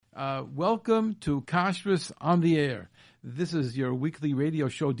Welcome to Kashrus on the Air. This is your weekly radio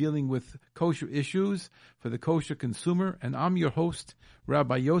show dealing with kosher issues for the kosher consumer, and I'm your host,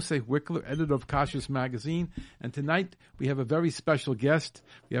 Rabbi Yosef Wikler, editor of Kashrus Magazine. And tonight we have a very special guest.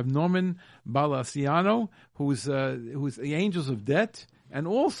 We have Norman Balasiano, who's the Angels of Debt, and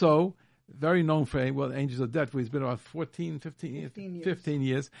also very known for, Angels of Debt, where he's been about 15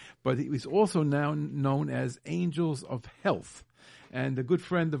 years. But he's also now known as Angels of Health, and a good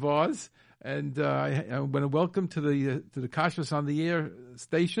friend of ours. And I want to welcome to the Kashrus on the Air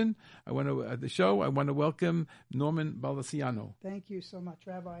station. I want to welcome Norman Balasiano. Thank you so much,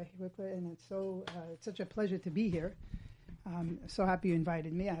 Rabbi Wikler, and it's such a pleasure to be here. So happy you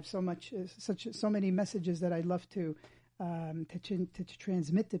invited me. I have so many messages that I'd love to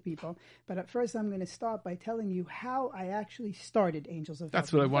transmit to people. But at first, I'm going to start by telling you how I actually started Angels of Health.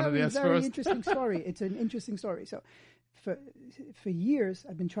 That's what I wanted to ask first. Very interesting story. It's an interesting story. So, for years,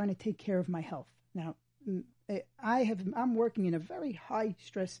 I've been trying to take care of my health. Now, I'm working in a very high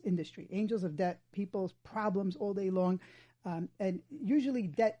stress industry. Angels of Debt, people's problems all day long, and usually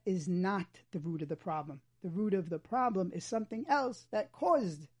debt is not the root of the problem. The root of the problem is something else that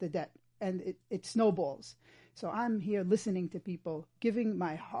caused the debt, and it snowballs. So I'm here listening to people, giving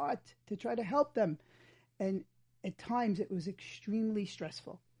my heart to try to help them. And at times it was extremely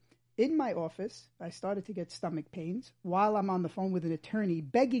stressful. In my office, I started to get stomach pains while I'm on the phone with an attorney,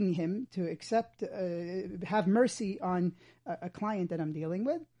 begging him to have mercy on a client that I'm dealing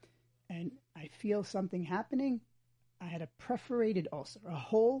with. And I feel something happening. I had a perforated ulcer, a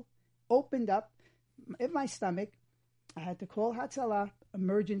hole opened up in my stomach. I had to call Hatzalah,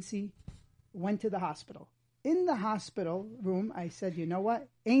 emergency, went to the hospital. In the hospital room, I said, you know what?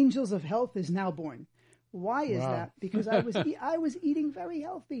 Angels of Health is now born. Why is that? Because I was eating very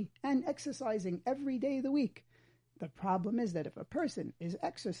healthy and exercising every day of the week. The problem is that if a person is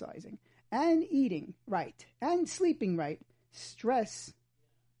exercising and eating right and sleeping right, stress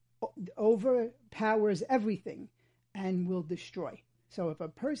overpowers everything and will destroy. So if a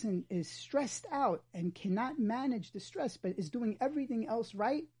person is stressed out and cannot manage the stress but is doing everything else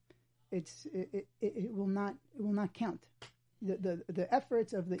right, it will not count. The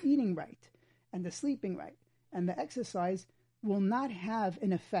efforts of the eating right and the sleeping right and the exercise will not have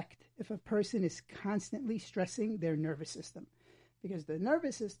an effect if a person is constantly stressing their nervous system, because the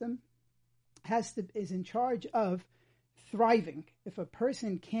nervous system is in charge of thriving. If a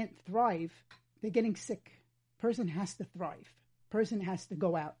person can't thrive, they're getting sick. Person has to thrive. Person has to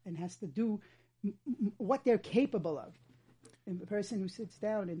go out and has to do what they're capable of. And the person who sits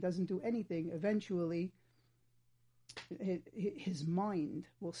down and doesn't do anything, eventually his mind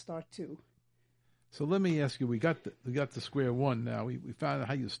will start to. So let me ask you, we got to square one now. We found out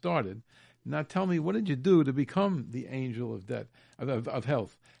how you started. Now tell me, what did you do to become the Angel of Debt, of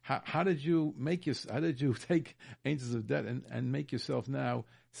Health? How did you take Angels of Debt and make yourself now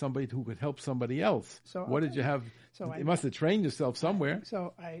somebody who could help somebody else? So what did you have? So you must have trained yourself somewhere.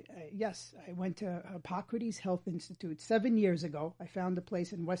 So I went to Hippocrates Health Institute 7 years ago. I found a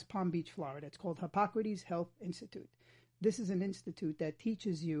place in West Palm Beach, Florida. It's called Hippocrates Health Institute. This is an institute that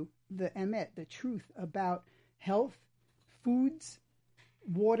teaches you the emet, the truth about health, foods,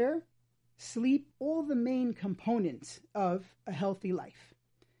 water, sleep, all the main components of a healthy life.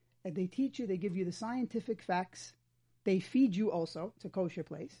 And they teach you, they give you the scientific facts. They feed you also. It's a kosher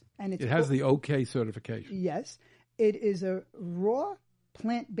place. And it has the OK certification. Yes. It is a raw,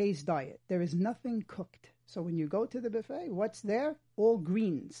 plant-based diet. There is nothing cooked. So when you go to the buffet, what's there? All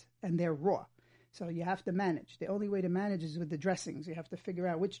greens, and they're raw. So you have to manage. The only way to manage is with the dressings. You have to figure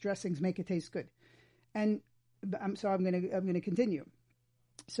out which dressings make it taste good. And I'm going to continue.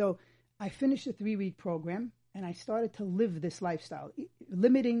 So I finished a 3-week program, and I started to live this lifestyle,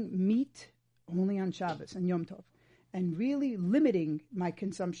 limiting meat only on Shabbos and Yom Tov, and really limiting my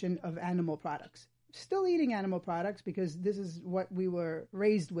consumption of animal products. Still eating animal products because this is what we were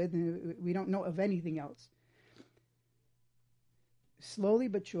raised with, and we don't know of anything else. Slowly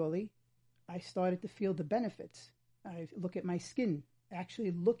but surely, I started to feel the benefits. I look at my skin,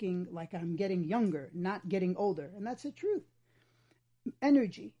 actually looking like I'm getting younger, not getting older. And that's the truth.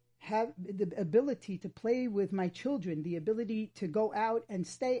 Energy, have the ability to play with my children, the ability to go out and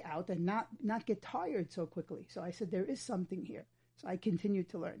stay out and not get tired so quickly. So I said, there is something here. So I continued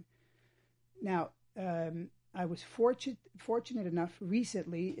to learn. Now, I was fortunate enough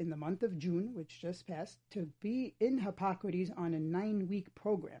recently in the month of June, which just passed, to be in Hippocrates on a 9-week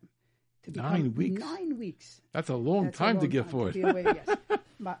program. 9 weeks? 9 weeks. That's a long time to get for it. Yes.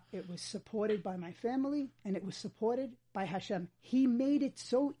 But it was supported by my family, and it was supported by Hashem. He made it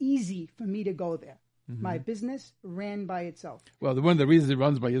so easy for me to go there. My business ran by itself. Well, one of the reasons it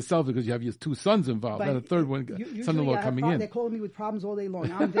runs by itself is because you have your two sons involved, But and a third one, son-in-law coming in. They're calling me with problems all day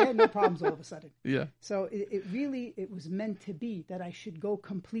long. I'm there, no problems all of a sudden. Yeah. So it was meant to be that I should go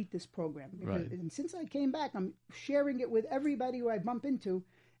complete this program. Right. And since I came back, I'm sharing it with everybody who I bump into,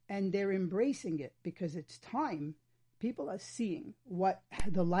 and they're embracing it because it's time. People are seeing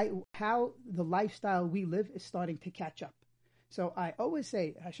how the lifestyle we live is starting to catch up. So I always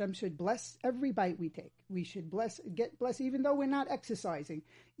say Hashem should bless every bite we take. We should get blessed, even though we're not exercising,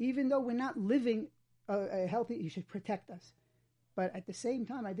 even though we're not living a healthy. He should protect us, but at the same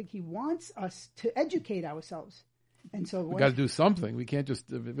time, I think He wants us to educate ourselves. And so we got to do something. We can't just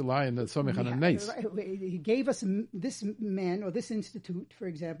rely on the somech on a nace. He gave us this man or this institute, for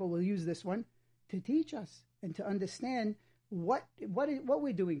example. We'll use this one to teach us and to understand what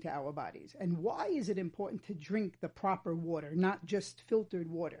we're doing to our bodies, and why is it important to drink the proper water, not just filtered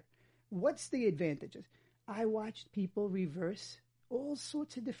water. What's the advantages? I watched people reverse all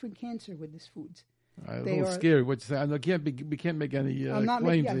sorts of different cancer with these foods. A little scary what you say. We can't make any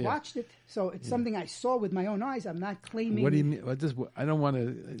claims. I watched it, so it's something I saw with my own eyes. I'm not claiming. What do you mean? I don't want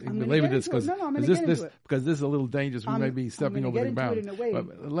to belabor this because because this is a little dangerous. We may be stepping over the bound.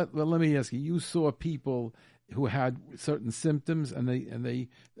 But let me ask you: you saw people who had certain symptoms and they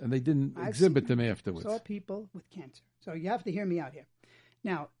didn't exhibit them afterwards. I saw people with cancer. So you have to hear me out here.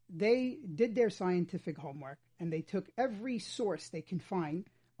 Now, they did their scientific homework and they took every source they can find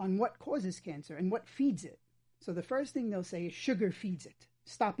on what causes cancer and what feeds it. So the first thing they'll say is sugar feeds it.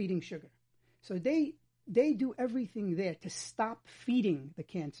 Stop eating sugar. So they do everything there to stop feeding the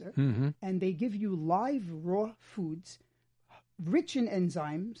cancer, and they give you live raw foods, rich in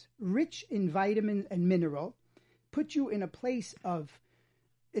enzymes, rich in vitamin and mineral, put you in a place of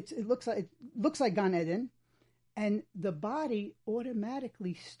it looks like Gan Eden, and the body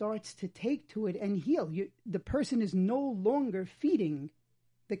automatically starts to take to it and heal. The person is no longer feeding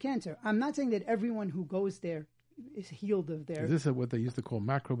the cancer. I'm not saying that everyone who goes there is healed of their... Is this what they used to call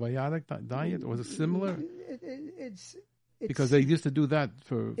macrobiotic diet, or was it similar? It's because they used to do that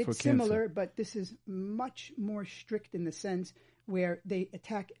for cancer. It's similar, but this is much more strict in the sense where they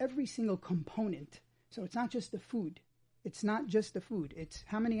attack every single component. So it's not just the food. It's not just the food. It's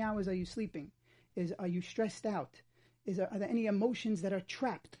how many hours are you sleeping? Are you stressed out? Are there any emotions that are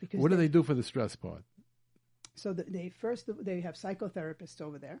trapped? Because what do they do for the stress part? So they have psychotherapists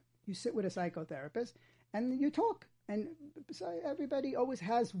over there. You sit with a psychotherapist and you talk. And so everybody always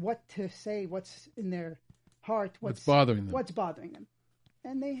has what to say, what's in their heart, what's bothering them.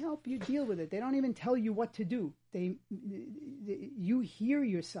 And they help you deal with it. They don't even tell you what to do. You hear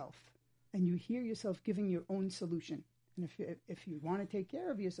yourself, and you hear yourself giving your own solution. And if you want to take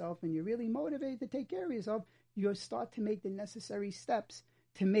care of yourself and you're really motivated to take care of yourself, you'll start to make the necessary steps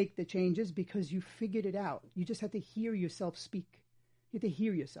to make the changes because you figured it out. You just have to hear yourself speak. You have to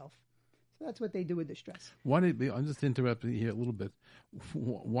hear yourself. So that's what they do with the stress. I'm just interrupting here a little bit.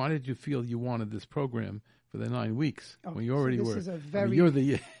 Why did you feel you wanted this program for the 9 weeks when you already were? You're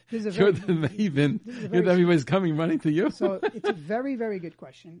the maven. Everybody's coming running to you. So it's a very, very good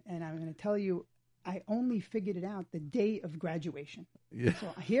question. And I'm going to tell you, I only figured it out the day of graduation. Yeah. So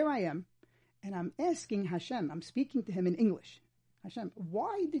here I am, and I'm asking Hashem, I'm speaking to him in English. Hashem,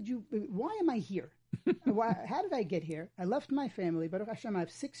 why am I here? How did I get here? I left my family, but Hashem, I have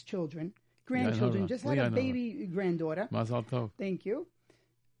 6 children, grandchildren, just had a baby granddaughter. Mazal tov. Thank you.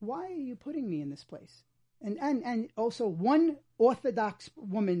 Why are you putting me in this place? And also one Orthodox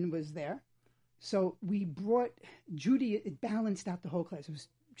woman was there. So we brought Judy, it balanced out the whole class. It was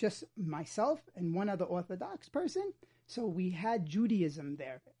just myself and one other Orthodox person. So we had Judaism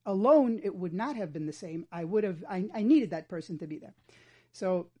there. Alone, it would not have been the same. I needed that person to be there.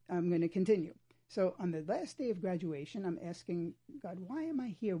 So I'm going to continue. So on the last day of graduation, I'm asking God, why am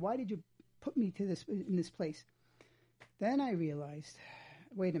I here? Why did you put me in this place? Then I realized,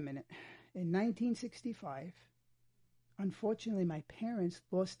 wait a minute. In 1965, unfortunately, my parents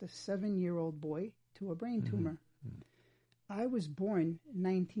lost a 7-year-old boy to a brain tumor. I was born in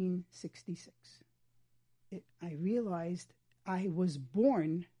 1966. I realized I was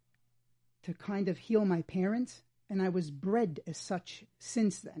born to kind of heal my parents, and I was bred as such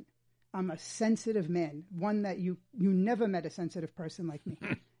since then. I'm a sensitive man, one that you never met a sensitive person like me.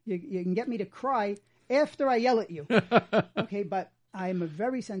 You can get me to cry after I yell at you. Okay, but I'm a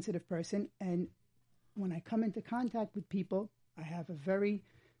very sensitive person, and when I come into contact with people, I have a very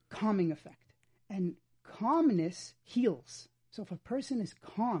calming effect. And calmness heals. So if a person is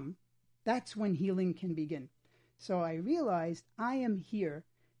calm, that's when healing can begin. So I realized I am here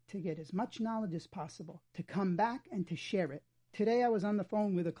to get as much knowledge as possible, to come back and to share it. Today I was on the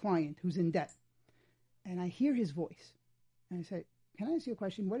phone with a client who's in debt. And I hear his voice. And I say, can I ask you a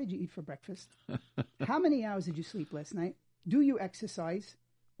question? What did you eat for breakfast? How many hours did you sleep last night? Do you exercise?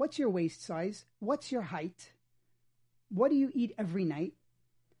 What's your waist size? What's your height? What do you eat every night?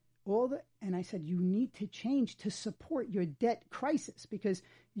 And I said, you need to change to support your debt crisis because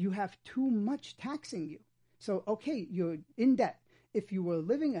you have too much taxing you. So, okay, you're in debt. If you were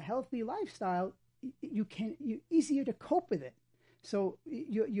living a healthy lifestyle, you're easier to cope with it. So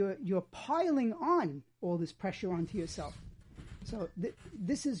you're piling on all this pressure onto yourself. So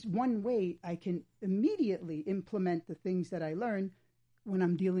this is one way I can immediately implement the things that I learn when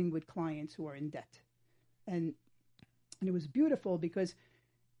I'm dealing with clients who are in debt. And it was beautiful because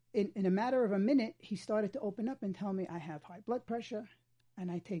in a matter of a minute, he started to open up and tell me, I have high blood pressure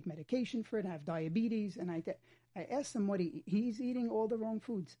and I take medication for it. I have diabetes. And I asked him what he's eating all the wrong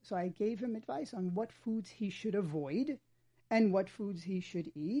foods. So I gave him advice on what foods he should avoid and what foods he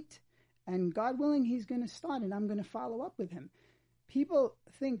should eat. And God willing, he's going to start and I'm going to follow up with him. People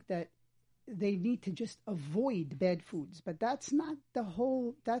think that they need to just avoid bad foods, but that's not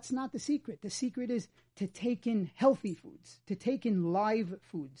the secret. The secret is to take in healthy foods, to take in live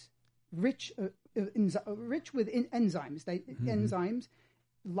foods, rich with enzymes. Enzymes,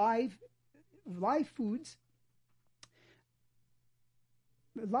 live foods.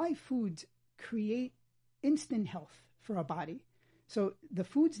 Live foods create instant health for our body. So the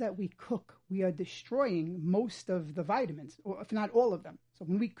foods that we cook, we are destroying most of the vitamins, or if not all of them. So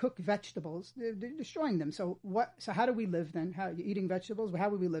when we cook vegetables, they're destroying them. So how do we live then? How you're eating vegetables? How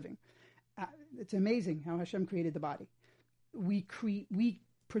are we living? It's amazing how Hashem created the body. We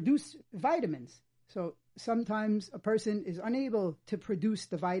produce vitamins. So sometimes a person is unable to produce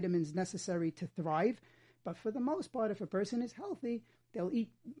the vitamins necessary to thrive. But for the most part, if a person is healthy, they'll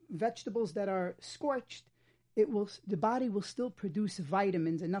eat vegetables that are scorched. The body will still produce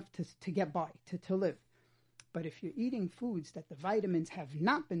vitamins enough to get by, to live. But if you're eating foods that the vitamins have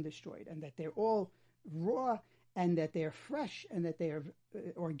not been destroyed and that they're all raw and that they're fresh and that they are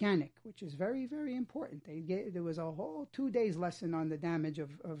organic, which is very, very important. There was a whole 2 days lesson on the damage of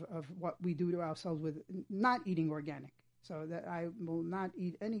what we do to ourselves with not eating organic. So that I will not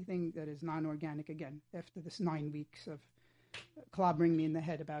eat anything that is non-organic again after this 9 weeks of clobbering me in the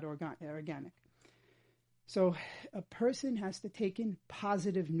head about organic. So a person has to take in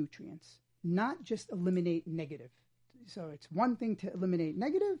positive nutrients, not just eliminate negative. So it's one thing to eliminate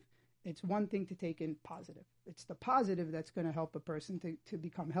negative. It's one thing to take in positive. It's the positive that's going to help a person to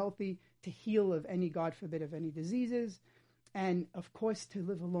become healthy, to heal of any, God forbid, of any diseases, and of course to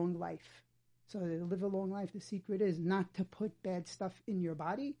live a long life. So to live a long life, the secret is not to put bad stuff in your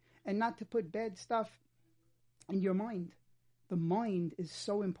body and not to put bad stuff in your mind. The mind is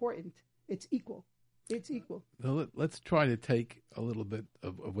so important. It's equal. It's equal. Now let's try to take a little bit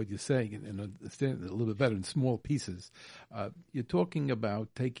of what you're saying and understand it a little bit better in small pieces. You're talking about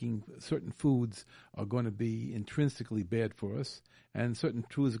taking certain foods are going to be intrinsically bad for us, and certain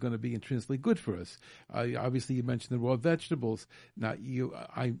foods are going to be intrinsically good for us. Obviously, you mentioned the raw vegetables. Now,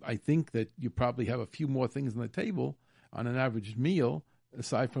 I think that you probably have a few more things on the table on an average meal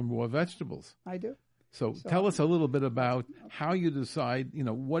aside from raw vegetables. I do. So tell us a little bit about how you decide,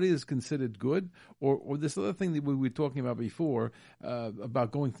 what is considered good, or this other thing that we were talking about before,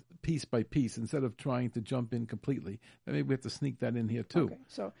 about going piece by piece instead of trying to jump in completely. Maybe we have to sneak that in here too. Okay,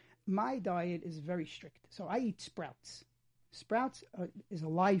 so my diet is very strict. So I eat sprouts. Sprouts is a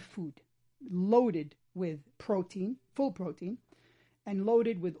live food, loaded with protein, full protein, and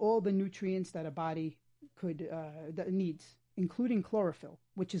loaded with all the nutrients that a body that needs, including chlorophyll,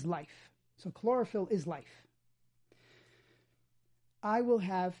 which is life. So chlorophyll is life. I will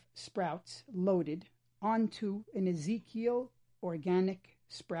have sprouts loaded onto an Ezekiel organic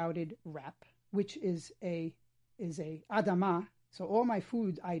sprouted wrap, which is a adama. So all my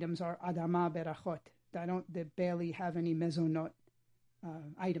food items are adama berachot. They barely have any mezonot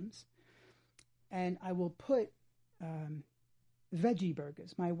items. And I will put veggie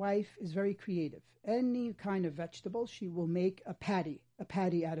burgers. My wife is very creative. Any kind of vegetable, she will make a patty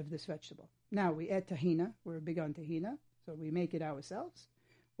out of this vegetable. Now we add tahina. We're big on tahina, so we make it ourselves,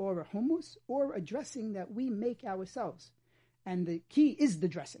 or a hummus, or a dressing that we make ourselves. And the key is the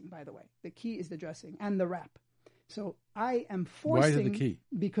dressing, by the way. The key is the dressing and the wrap. So I am forcing. Why is it the key?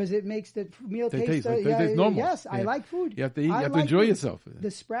 Because it makes the meal taste normal. Yes, yeah. I like food. You have to eat. You have to enjoy yourself. The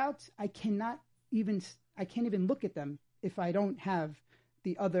sprouts, I can't even look at them if I don't have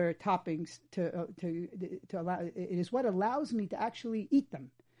the other toppings to allow. It is what allows me to actually eat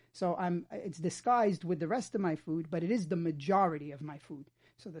them. So it's disguised with the rest of my food, but it is the majority of my food.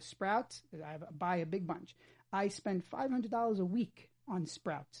 So the sprouts, I buy a big bunch. I spend $500 a week on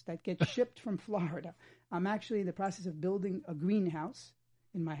sprouts that get shipped from Florida. I'm actually in the process of building a greenhouse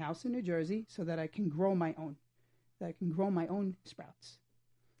in my house in New Jersey so that I can grow my own. That I can grow my own sprouts.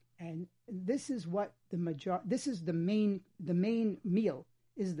 And this is what this is the main meal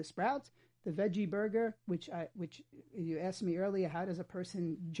is the sprouts, the veggie burger, which you asked me earlier, how does a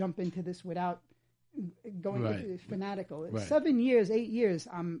person jump into this without going fanatical? Right. 7 years, 8 years,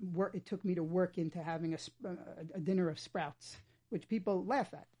 it took me to work into having a dinner of sprouts, which people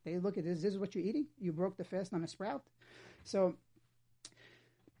laugh at. They look at this is what you're eating? You broke the fast on a sprout? So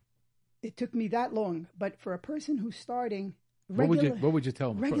it took me that long. But for a person who's starting, what would you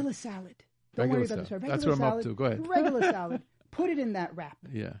tell them? Regular salad. Don't worry about the salad. That's what I'm up to. Go ahead. Regular salad. Put it in that wrap.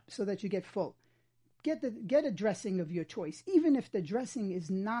 Yeah. So that you get full. Get a dressing of your choice, even if the dressing is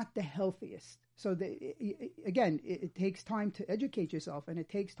not the healthiest. So it takes time to educate yourself, and it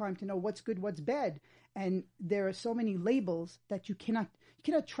takes time to know what's good, what's bad. And there are so many labels that you cannot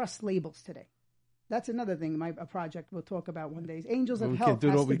trust labels today. That's another thing. A project we'll talk about one day. Angels of Health.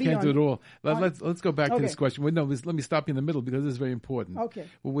 We can't do it all. Let's go back to this question. Well, no, let me stop you in the middle because this is very important. Okay.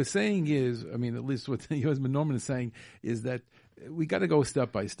 What we're saying is, I mean, at least what your husband Norman is saying is that we got to go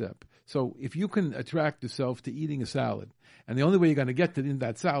step by step. So if you can attract yourself to eating a salad, and the only way you're going to get in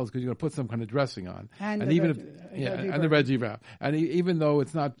that salad is because you're going to put some kind of dressing on, and the veggie wrap. And even though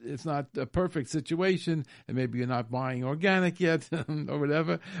it's not a perfect situation, and maybe you're not buying organic yet, or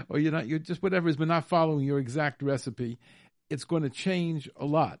whatever, or you're just whatever is, but not following your exact recipe, it's going to change a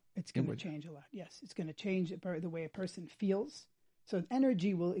lot. It's going to change a lot. Yes, it's going to change the way a person feels. So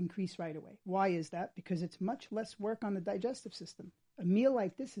energy will increase right away. Why is that? Because it's much less work on the digestive system. A meal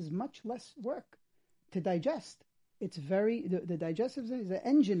like this is much less work to digest. It's the digestive system is the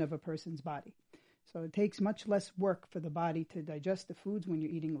engine of a person's body. So it takes much less work for the body to digest the foods when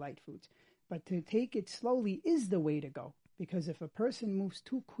you're eating light foods. But to take it slowly is the way to go. Because if a person moves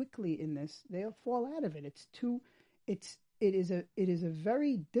too quickly in this, they'll fall out of it. It is a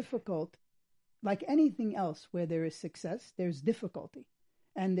very difficult. Like anything else where there is success, there's difficulty,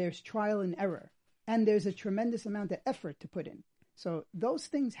 and there's trial and error, and there's a tremendous amount of effort to put in. So those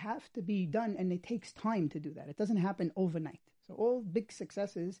things have to be done, and it takes time to do that. It doesn't happen overnight. So all big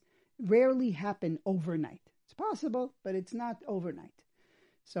successes rarely happen overnight. It's possible, but it's not overnight.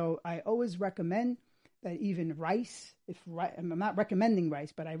 So I always recommend that even rice, I'm not recommending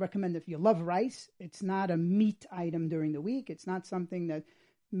rice, but I recommend if you love rice, it's not a meat item during the week. It's not something that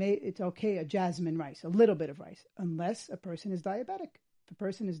it's okay, a jasmine rice, a little bit of rice, unless a person is diabetic. If a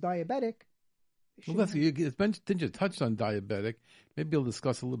person is diabetic... Well, since you touched on diabetic, maybe you'll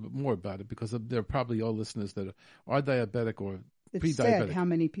discuss a little bit more about it, because there are probably all listeners that are diabetic or pre-diabetic. It's sad how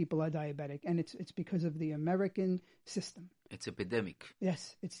many people are diabetic, and it's because of the American system. It's epidemic.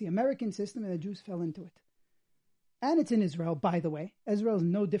 Yes, it's the American system, and the Jews fell into it. And it's in Israel, by the way. Israel is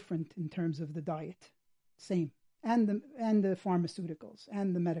no different in terms of the diet. Same. And the pharmaceuticals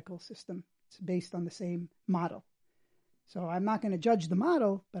and the medical system. It's based on the same model. So I'm not going to judge the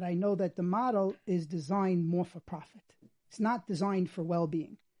model, but I know that the model is designed more for profit. It's not designed for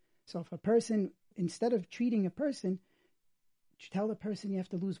well-being. So if a person, instead of treating a person, tell the person you have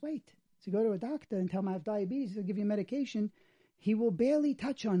to lose weight. So you go to a doctor and tell him I have diabetes, he'll give you medication. He will barely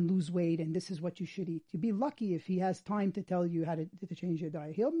touch on lose weight and this is what you should eat. You'd be lucky if he has time to tell you how to change your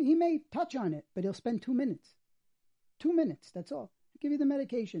diet. He may touch on it, but he'll spend 2 minutes. 2 minutes, that's all. Give you the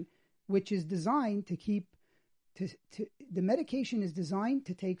medication, which is designed to keep, the medication is designed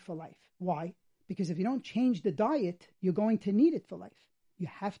to take for life. Why? Because if you don't change the diet, you're going to need it for life. You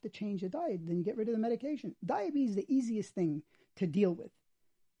have to change the diet, then you get rid of the medication. Diabetes is the easiest thing to deal with.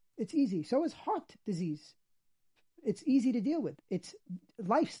 It's easy. So is heart disease. It's easy to deal with. It's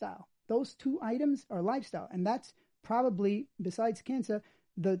lifestyle. Those two items are lifestyle. And that's probably, besides cancer,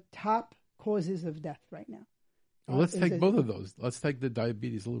 the top causes of death right now. Well, let's take both of those. Let's take the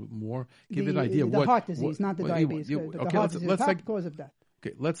diabetes a little bit more. Give you an idea of the heart disease, not the diabetes. The heart disease is the top cause of death.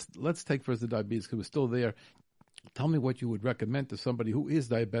 Okay, let's take first the diabetes because we're still there. Tell me what you would recommend to somebody who is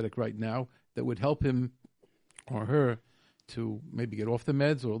diabetic right now that would help him or her to maybe get off the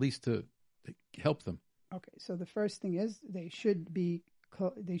meds or at least to help them. Okay, so the first thing is they should be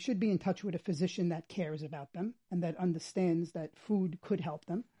in touch with a physician that cares about them and that understands that food could help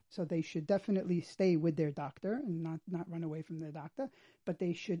them. So they should definitely stay with their doctor and not run away from their doctor, but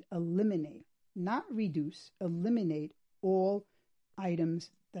they should eliminate, not reduce, eliminate all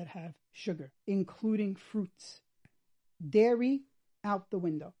items that have sugar, including fruits. Dairy, out the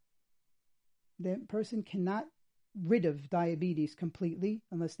window. The person cannot rid of diabetes completely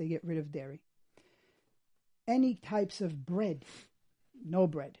unless they get rid of dairy. Any types of bread, no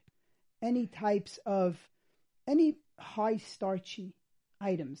bread. Any types of, high starchy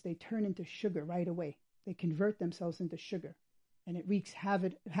items, they turn into sugar right away. They convert themselves into sugar, and it wreaks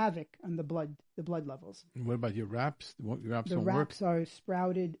havoc on the blood levels. And what about your wraps? Your wraps The don't wraps work? are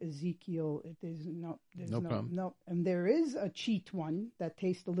sprouted Ezekiel. There's no problem. No. And there is a cheat one that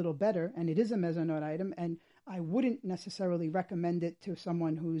tastes a little better, and it is a mesonote item, and I wouldn't necessarily recommend it to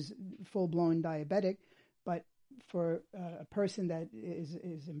someone who's full-blown diabetic, but for a person that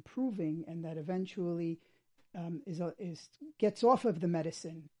is improving and that eventually gets off of the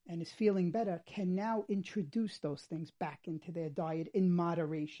medicine and is feeling better, can now introduce those things back into their diet in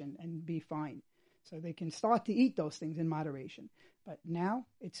moderation and be fine. So they can start to eat those things in moderation. But now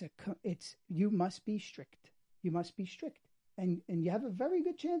you must be strict. You must be strict, and you have a very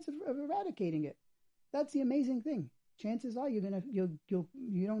good chance of eradicating it. That's the amazing thing. Chances are you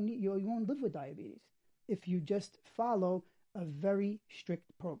won't live with diabetes if you just follow a very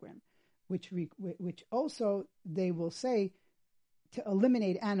strict program, which also they will say to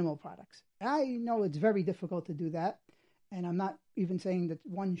eliminate animal products. I know it's very difficult to do that, and I'm not even saying that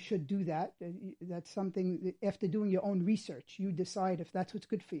one should do that. That's something that after doing your own research, you decide if that's what's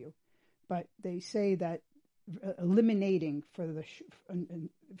good for you. But they say that eliminating for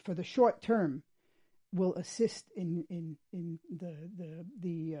the short term will assist in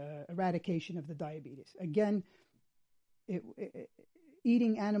the eradication of the diabetes. Again,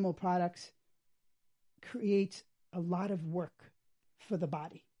 eating animal products creates a lot of work for the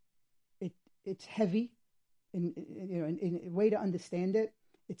body. It's heavy. In a way to understand it,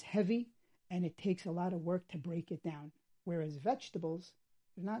 it's heavy, and it takes a lot of work to break it down. Whereas vegetables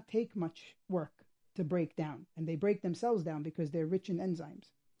do not take much work to break down, and they break themselves down because they're rich in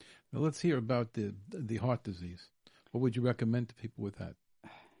enzymes. Now let's hear about the heart disease. What would you recommend to people with that?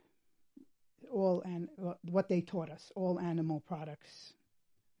 What they taught us, all animal products,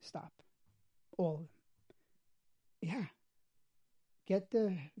 stop. All of them. Yeah.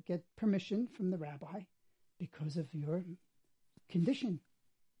 Get permission from the rabbi because of your condition,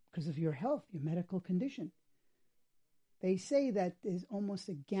 because of your health, your medical condition. They say that there's almost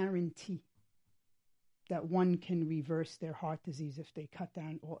a guarantee that one can reverse their heart disease if they cut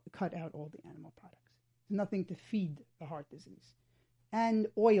out all the animal products. There's nothing to feed the heart disease. And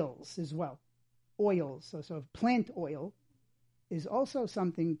oils as well. Oils, so plant oil is also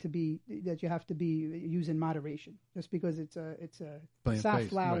something that you have to use in moderation. Just because it's a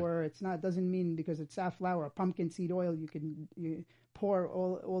safflower, right. Doesn't mean because it's safflower or pumpkin seed oil you pour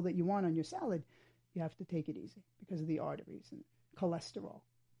all that you want on your salad. You have to take it easy because of the arteries and cholesterol.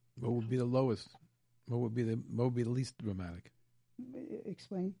 What would be the lowest? What would be the least dramatic?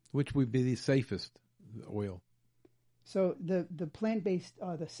 Explain. Which would be the safest oil? So the plant-based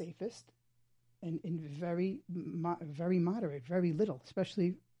are the safest, and very moderate, very little.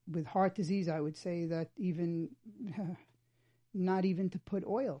 Especially with heart disease, I would say that even not even to put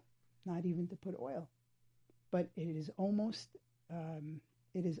oil. But it is almost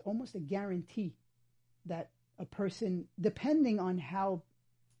a guarantee that a person, depending on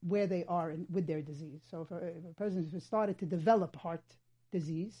where they are with their disease. So if a person has started to develop heart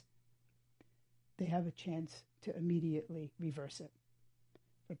disease, they have a chance to immediately reverse it.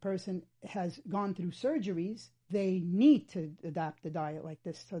 If a person has gone through surgeries, they need to adapt the diet like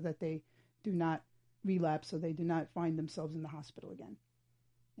this so that they do not relapse, so they do not find themselves in the hospital again.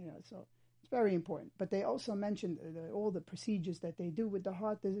 So it's very important. But they also mentioned all the procedures that they do with the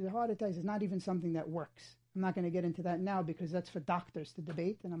heart. The heart attacks is not even something that works. I'm not going to get into that now because that's for doctors to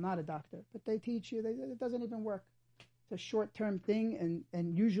debate, and I'm not a doctor. But they teach you it doesn't even work. It's a short-term thing,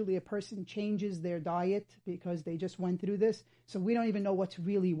 and usually a person changes their diet because they just went through this. So we don't even know what's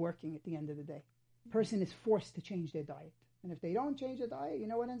really working at the end of the day. A person is forced to change their diet. And if they don't change their diet, you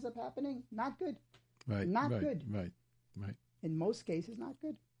know what ends up happening? Not good. Right. Not right, good. Right. Right. In most cases, not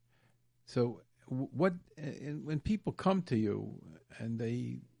good. So when people come to you and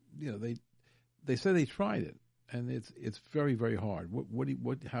they say they tried it and it's very, very hard.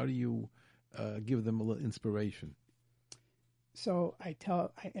 How do you give them a little inspiration? So I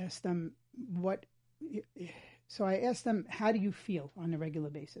ask them how do you feel on a regular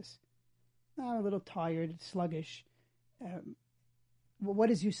basis? I'm a little tired, sluggish. What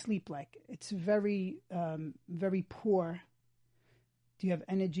is your sleep like? It's very, very poor. Do you have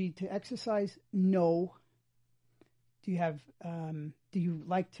energy to exercise? No. Do you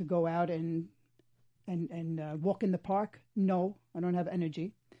like to go out and walk in the park? No, I don't have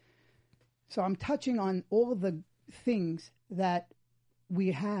energy. So I'm touching on all the things that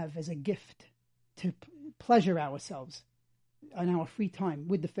we have as a gift to pleasure ourselves on our free time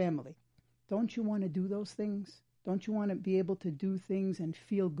with the family. Don't you want to do those things? Don't you want to be able to do things and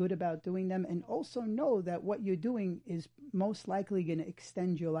feel good about doing them, and also know that what you're doing is most likely going to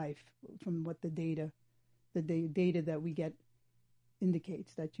extend your life from what the data that we get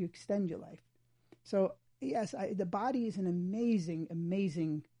indicates, that you extend your life. So yes, the body is an amazing,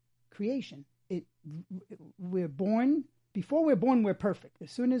 amazing creation. We're born, before we're born, we're perfect. As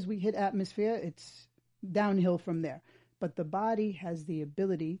soon as we hit atmosphere, it's downhill from there. But the body has the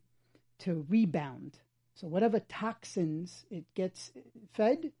ability to rebound. So whatever toxins it gets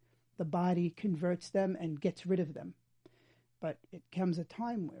fed, the body converts them and gets rid of them. But it comes a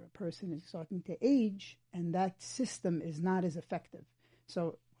time where a person is starting to age, and that system is not as effective.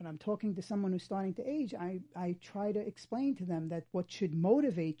 So when I'm talking to someone who's starting to age, I try to explain to them that what should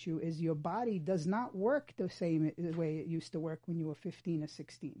motivate you is your body does not work the same way it used to work when you were 15 or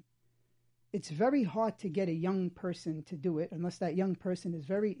 16. It's very hard to get a young person to do it unless that young person is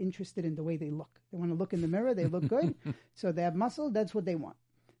very interested in the way they look. They want to look in the mirror, they look good, so they have muscle, that's what they want.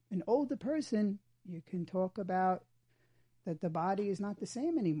 An older person, you can talk about that the body is not the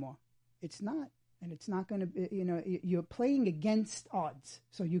same anymore. It's not. And it's not going to, you're playing against odds.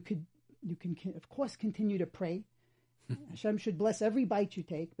 So you can, of course, continue to pray. Hashem should bless every bite you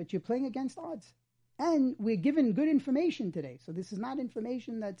take, but you're playing against odds. And we're given good information today. So this is not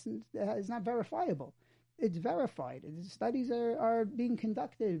information that is not verifiable. It's verified. Studies are being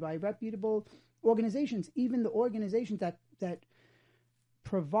conducted by reputable organizations, even the organizations that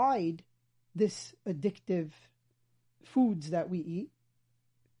provide this addictive foods that we eat.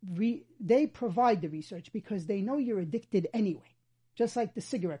 They provide the research because they know you're addicted anyway, just like the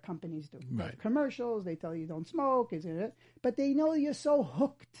cigarette companies do. Right. Commercials, they tell you don't smoke, but they know you're so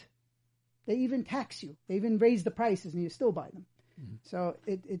hooked. They even tax you. They even raise the prices, and you still buy them. Mm-hmm. So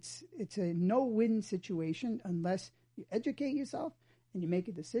it's a no-win situation unless you educate yourself and you make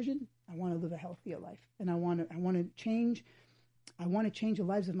a decision. I want to live a healthier life, and I want to change. I want to change the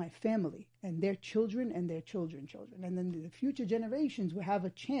lives of my family and their children and their children, and then the future generations will have a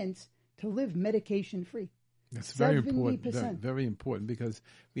chance to live medication-free. That's very important. Very, very important, because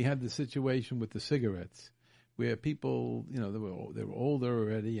we had the situation with the cigarettes, where people, they were older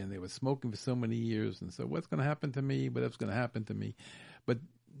already and they were smoking for so many years, and so what's going to happen to me? What's going to happen to me? But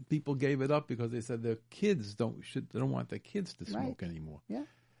people gave it up because they said their kids don't want their kids to smoke anymore. Yeah,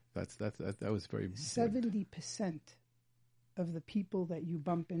 that was very 70% of the people that you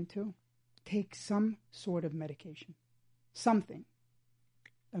bump into take some sort of medication, something.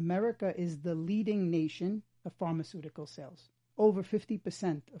 America is the leading nation of pharmaceutical sales. Over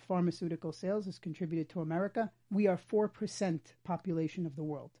 50% of pharmaceutical sales is contributed to America. We are 4% population of the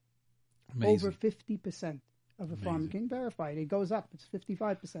world. Amazing. Over 50% of the pharma can verify it. It goes up. It's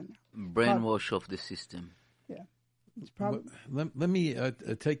 55% now. Brainwash of the system. Yeah. It's probably. Let me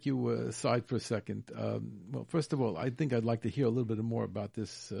take you aside for a second. Well, first of all, I think I'd like to hear a little bit more about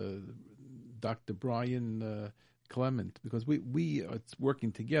this Dr. Brian Clement, because we are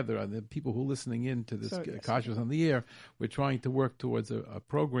working together. The people who are listening in to this Kashrus on the Air, we're trying to work towards a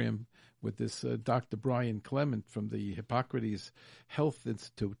program with this Dr. Brian Clement from the Hippocrates Health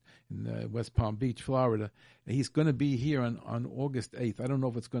Institute in West Palm Beach, Florida. And he's going to be here on August 8th. I don't know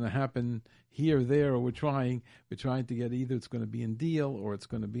if it's going to happen here or there, or we're trying to get either it's going to be in Deal or it's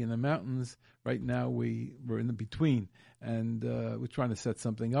going to be in the mountains. Right now we're in the between, and we're trying to set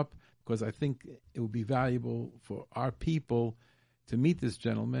something up, because I think it would be valuable for our people to meet this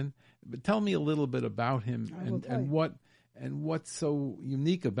gentleman. But tell me a little bit about him and what's so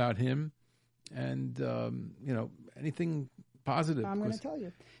unique about him, and anything positive. I'm going to tell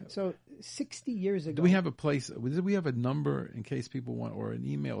you. So 60 years ago, do we have a place? Do we have a number in case people want, or an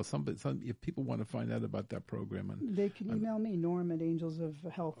email or something? If people want to find out about that program, they can email me, Norm at Angels of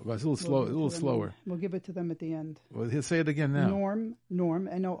Health. Well, it's a little slower. We'll give it to them at the end. Well, he'll say it again now. Norm Norm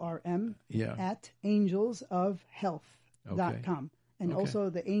at angelsofhealth.com, and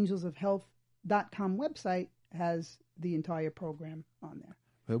also the angelsofhealth.com website has the entire program on there.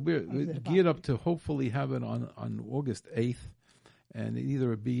 We're geared up to hopefully have it on August 8th, and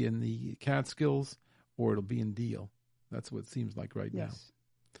either it'll be in the Catskills or it'll be in Deal. That's what it seems like right now.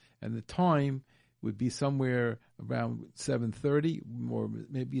 And the time would be somewhere around 7:30, or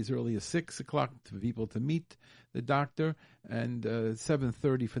maybe as early as 6 o'clock for people to meet the doctor, and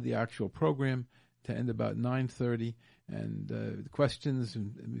 7:30 for the actual program to end about 9:30, and questions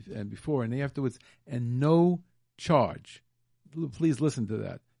and before and afterwards, and no charge. Please listen to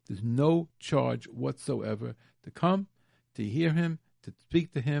that. There's no charge whatsoever to come, to hear him, to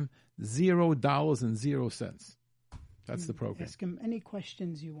speak to him. $0.00. That's the program. Ask him any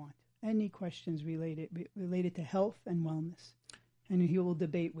questions you want. Any questions related to health and wellness. And he will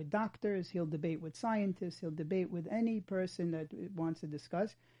debate with doctors, he'll debate with scientists, he'll debate with any person that wants to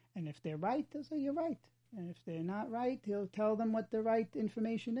discuss. And if they're right, they'll say you're right. And if they're not right, he'll tell them what the right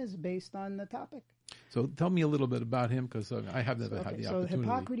information is based on the topic. So tell me a little bit about him, because I have never had the So opportunity.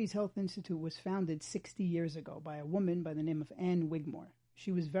 Hippocrates Health Institute was founded 60 years ago by a woman by the name of Anne Wigmore.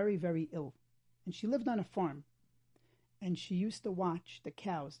 She was very, very ill. And she lived on a farm. And she used to watch the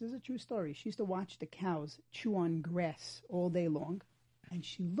cows. This is a true story. She used to watch the cows chew on grass all day long. And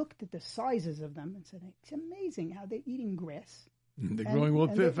she looked at the sizes of them and said, it's amazing how they're eating grass. They're growing well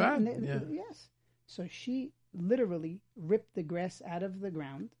fat. Yes. So she literally ripped the grass out of the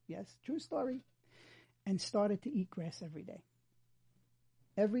ground. Yes, true story. And started to eat grass every day.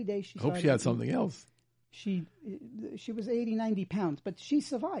 Every day she started. Hope she had something else. She was 80, 90 pounds, but she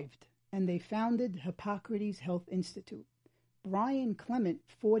survived. And they founded Hippocrates Health Institute. Brian Clement,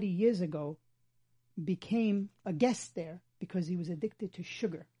 40 years ago, became a guest there because he was addicted to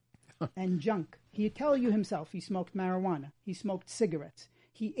sugar and junk. He'd tell you himself he smoked marijuana. He smoked cigarettes.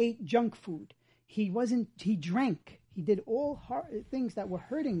 He ate junk food. He drank. He did all things that were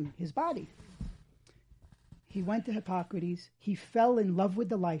hurting his body. He went to Hippocrates. He fell in love with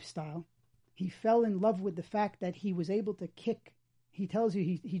the lifestyle. He fell in love with the fact that he was able to kick. He tells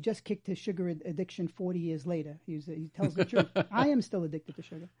you he just kicked his sugar addiction 40 years later. He tells the truth. I am still addicted to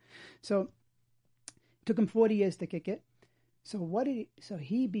sugar. So it took him 40 years to kick it. So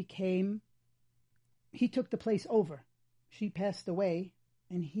he took the place over. She passed away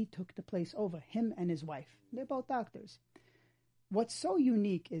and he took the place over, him and his wife. They're both doctors. What's so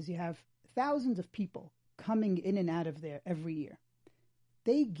unique is you have thousands of people coming in and out of there every year.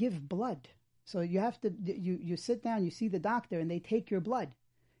 They give blood. So you have to, you sit down, you see the doctor, and they take your blood.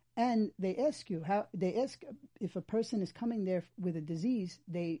 And they ask you if a person is coming there with a disease,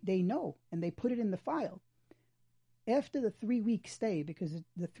 they know, and they put it in the file. After the 3-week stay, because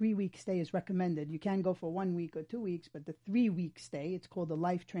the 3-week stay is recommended, you can go for 1 week or 2 weeks, but the 3-week stay, it's called the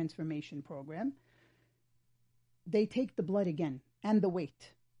Life Transformation Program, they take the blood again and the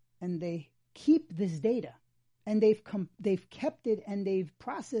weight, and they keep this data. And they've kept it and they've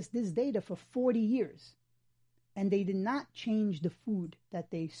processed this data for 40 years. And they did not change the food that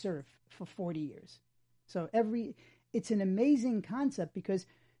they serve for 40 years. So it's an amazing concept because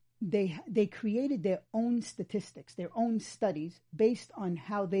they created their own statistics, their own studies based on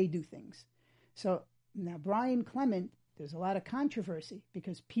how they do things. So now Brian Clement, there's a lot of controversy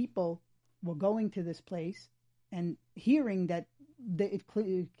because people were going to this place and hearing that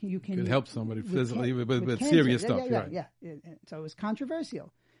you can help somebody physically with serious stuff. Yeah. So it was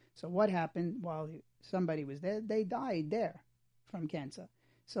controversial. So what happened while somebody was there? They died there from cancer.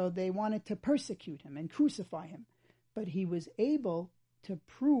 So they wanted to persecute him and crucify him. But he was able to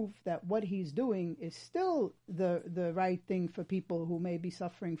prove that what he's doing is still the right thing for people who may be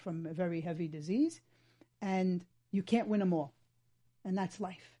suffering from a very heavy disease. And you can't win them all. And that's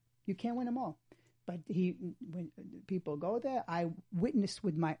life. You can't win them all. But when people go there, I witness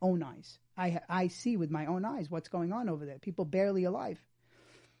with my own eyes. I see with my own eyes what's going on over there. People barely alive.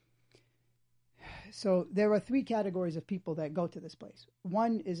 So there are 3 categories of people that go to this place.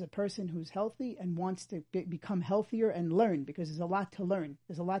 One is a person who's healthy and wants to become healthier and learn, because there's a lot to learn.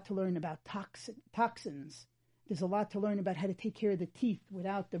 There's a lot to learn about toxins. There's a lot to learn about how to take care of the teeth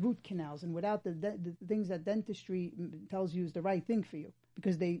without the root canals and without the things that dentistry tells you is the right thing for you.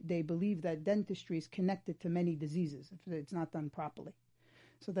 Because they believe that dentistry is connected to many diseases if it's not done properly.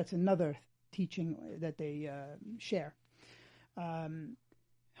 So that's another teaching that they share.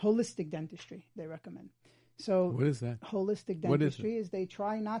 Holistic dentistry, they recommend. So what is that? Holistic dentistry is they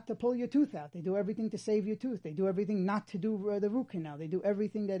try not to pull your tooth out. They do everything to save your tooth. They do everything not to do the root canal. They do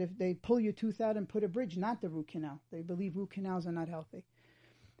everything that if they pull your tooth out and put a bridge, not the root canal. They believe root canals are not healthy.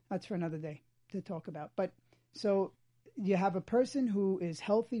 That's for another day to talk about. But so you have a person who is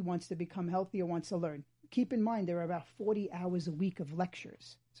healthy, wants to become healthy, or wants to learn. Keep in mind there are about 40 hours a week of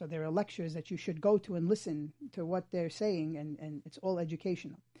lectures. So there are lectures that you should go to and listen to what they're saying, and it's all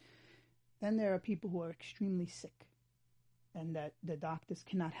educational. Then there are people who are extremely sick and that the doctors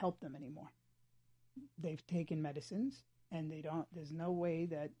cannot help them anymore. They've taken medicines and there's no way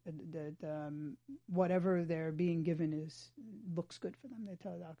that whatever they're being given looks good for them. They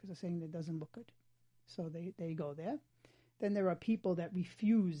tell the doctors are saying it doesn't look good. So they go there. Then there are people that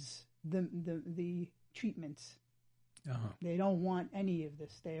refuse the treatments. Uh-huh. They don't want any of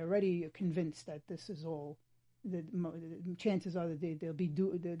this. They're already convinced that this is all. The chances are that they'll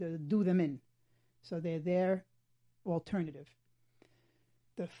do them in. So they're their alternative.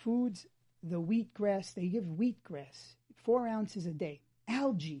 The foods, the wheatgrass, they give wheatgrass 4 ounces a day.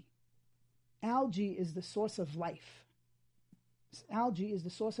 Algae is the source of life. Algae is the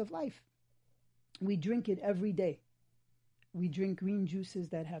source of life. We drink it every day. We drink green juices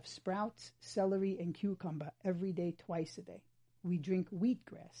that have sprouts, celery, and cucumber every day, twice a day. We drink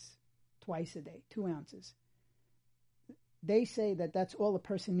wheatgrass twice a day, 2 ounces. They say that that's all a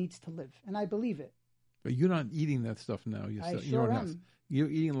person needs to live, and I believe it. But you're not eating that stuff now. I sure am. House. You're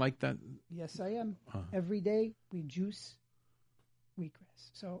eating like that? Yes, I am. Every day we juice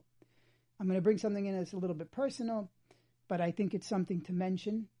wheatgrass. So I'm going to bring something in that's a little bit personal, but I think it's something to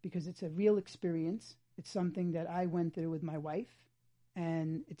mention because it's a real experience. It's something that I went through with my wife,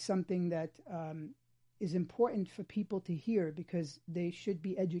 and it's something that is important for people to hear because they should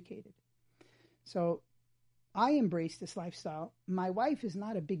be educated. So I embrace this lifestyle. My wife is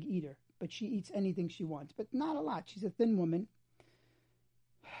not a big eater, but she eats anything she wants, but not a lot. She's a thin woman.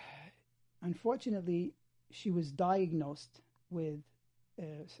 Unfortunately, she was diagnosed with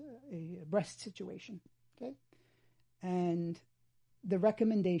a breast situation, okay? And the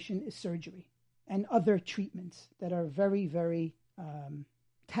recommendation is surgery and other treatments that are very, very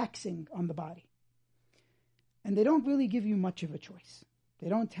taxing on the body. And they don't really give you much of a choice. They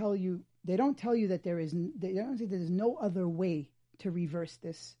don't tell you that there's no other way to reverse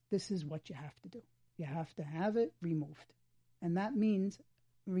this. This is what you have to do. You have to have it removed. And that means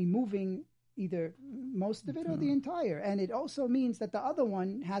removing either most of it or the entire. And it also means that the other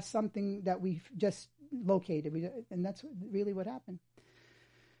one has something that we've just located. And that's really what happened.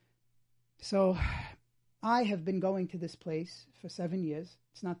 So I have been going to this place for 7 years.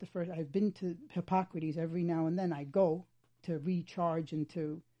 It's not the first. I've been to Hippocrates every now and then. I go to recharge and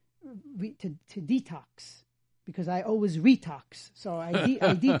to detox because I always retox. So I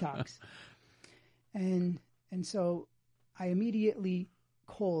detox. And so I immediately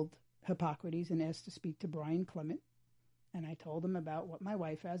called Hippocrates and asked to speak to Brian Clement. And I told him about what my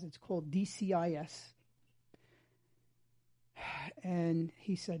wife has. It's called DCIS. And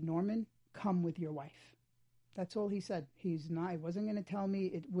he said, Norman, come with your wife. That's all he said. He wasn't going to tell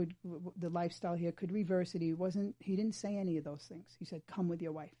me the lifestyle here could reverse it. He didn't say any of those things. He said, come with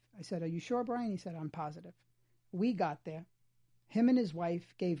your wife. I said, are you sure, Brian? He said, I'm positive. We got there. Him and his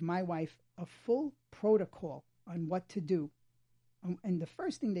wife gave my wife a full protocol on what to do. And the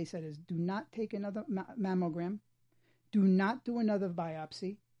first thing they said is, do not take another mammogram. Do not do another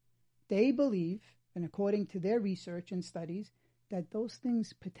biopsy. They believe, and according to their research and studies, that those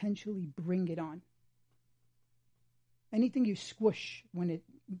things potentially bring it on. Anything you squish when it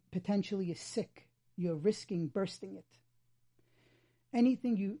potentially is sick, you're risking bursting it.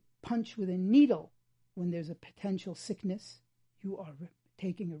 Anything you punch with a needle when there's a potential sickness, you are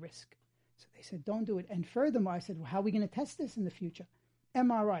taking a risk. So they said, don't do it. And furthermore, I said, well, how are we going to test this in the future?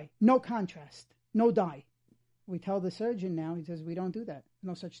 MRI, no contrast, no dye. We tell the surgeon now, he says, we don't do that.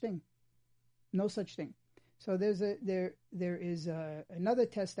 No such thing. No such thing. So there is another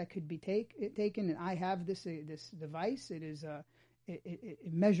test that could be taken, and I have this device.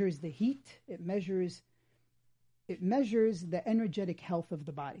 It measures the heat. It measures the energetic health of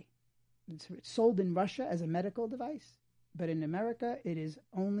the body. It's sold in Russia as a medical device, but in America it is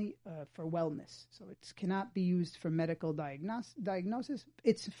only for wellness. So it cannot be used for medical diagnosis.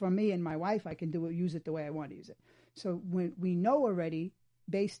 It's for me and my wife. I can use it the way I want to use it. So when we know already,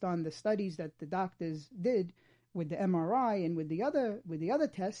 based on the studies that the doctors did with the MRI and with the other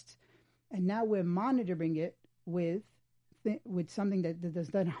tests, and now we're monitoring it with something that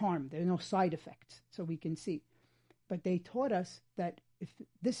does not harm. There are no side effects, so we can see. But they taught us that if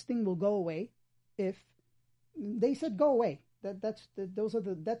this thing will go away, if they said go away, that's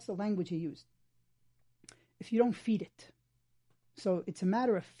the language he used. If you don't feed it, so it's a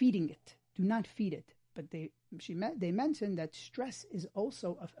matter of feeding it. Do not feed it. But they mentioned that stress is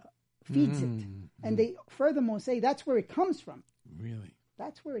also feeds it, and they furthermore say that's where it comes from. Really,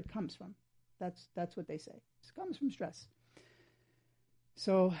 that's where it comes from. That's what they say. It comes from stress.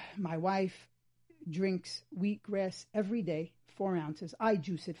 So my wife drinks wheatgrass every day, 4 ounces. I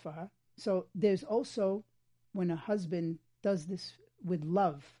juice it for her. So there's also, when a husband does this with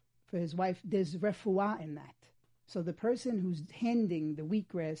love for his wife, there's refuah in that. So the person who's handing the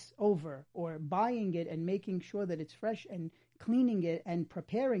wheatgrass over or buying it and making sure that it's fresh and cleaning it and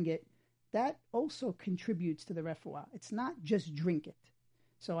preparing it, that also contributes to the refuah. It's not just drink it.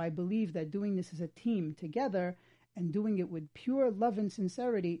 So I believe that doing this as a team together and doing it with pure love and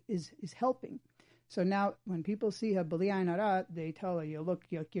sincerity is helping. So now when people see her b'li ayin hara, they tell her,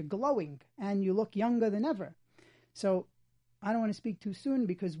 you're glowing and you look younger than ever. So I don't want to speak too soon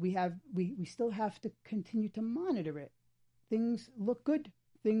because we still have to continue to monitor it. Things look good.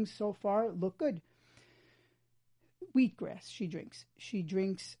 Things so far look good. Wheatgrass she drinks. She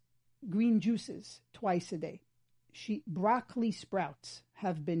drinks green juices twice a day. broccoli sprouts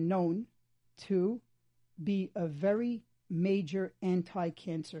have been known to be a very major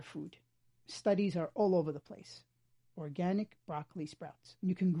anti-cancer food. Studies are all over the place. Organic broccoli sprouts.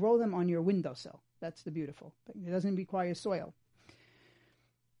 You can grow them on your windowsill. That's the beautiful thing. It doesn't require soil.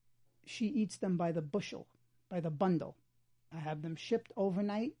 She eats them by the bushel, by the bundle. I have them shipped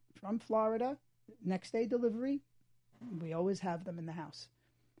overnight from Florida. Next day delivery. We always have them in the house.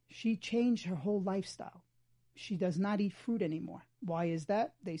 She changed her whole lifestyle. She does not eat fruit anymore. Why is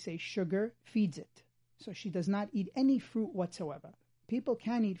that? They say sugar feeds it. So she does not eat any fruit whatsoever. People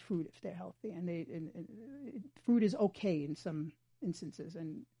can eat fruit if they're healthy, and fruit is okay in some instances,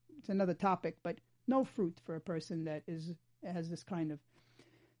 and it's another topic, but no fruit for a person that has this kind of...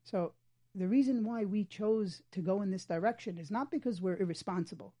 So the reason why we chose to go in this direction is not because we're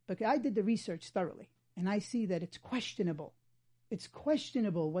irresponsible, but I did the research thoroughly, and I see that it's questionable. It's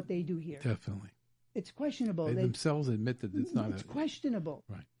questionable what they do here. Definitely. It's questionable. They themselves admit that it's not... It's questionable.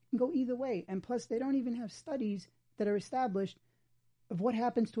 Right. It can go either way. And plus, they don't even have studies that are established of what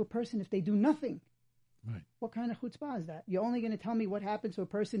happens to a person if they do nothing. Right. What kind of chutzpah is that? You're only going to tell me what happens to a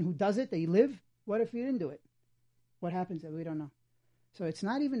person who does it, they live? What if you didn't do it? What happens? We don't know. So it's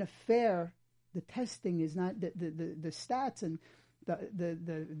not even a fair... The testing is not... The stats and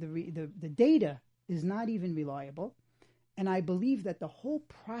the data is not even reliable. And I believe that the whole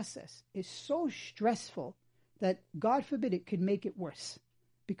process is so stressful that, God forbid, it could make it worse.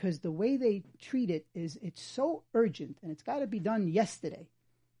 Because the way they treat it is, it's so urgent, and it's got to be done yesterday.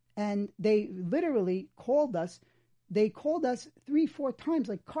 And they literally called us. They called us 3-4 times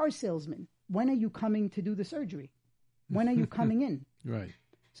like car salesmen. When are you coming to do the surgery? When are you coming in? Right.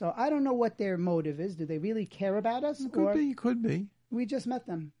 So I don't know what their motive is. Do they really care about us? Could be. We just met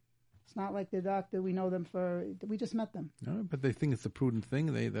them. It's not like the doctor. We know them we just met them. No, but they think it's a prudent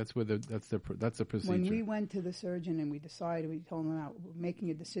thing. That's a procedure. When we went to the surgeon and we decided, we told him out, we're making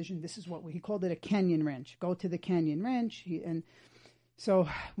a decision. This is what he called it, a canyon ranch. Go to the canyon ranch. And so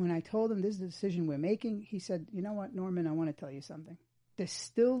when I told him this is the decision we're making, he said, "You know what, Norman? I want to tell you something. There's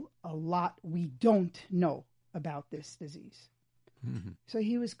still a lot we don't know about this disease." Mm-hmm. So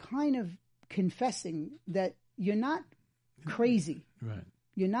he was kind of confessing that you're not crazy. Right.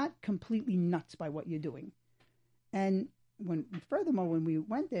 You're not completely nuts by what you're doing. And furthermore, when we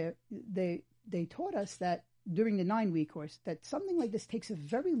went there, they taught us that during the 9-week course, that something like this takes a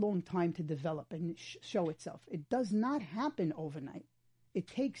very long time to develop and show itself. It does not happen overnight. It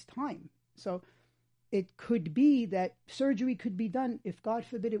takes time. So it could be that surgery could be done, if God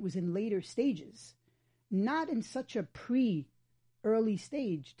forbid it was in later stages, not in such a early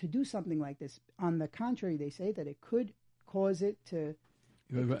stage to do something like this. On the contrary, they say that it could cause it to...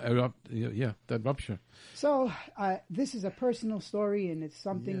 that rupture. So this is a personal story, and it's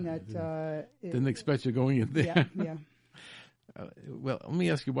something didn't expect you going in there. Yeah. Well, let me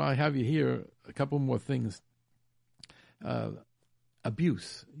ask you, while I have you here, a couple more things.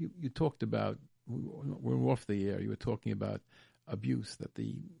 Abuse. You talked about, when we're off the air, you were talking about abuse, that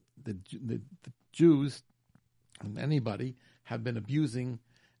the Jews and anybody have been abusing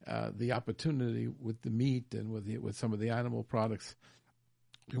the opportunity with the meat and with some of the animal products.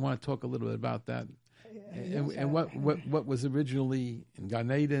 You want to talk a little bit about that, and what was originally in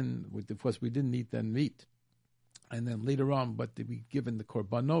Gan Eden? Of course, we didn't eat then meat, and then later on, but we given the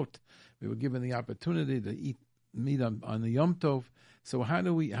korbanot, we were given the opportunity to eat meat on the Yom Tov. So how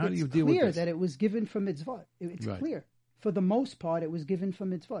do you deal with this? It's clear that it was given from mitzvot. It's right. Clear. For the most part, it was given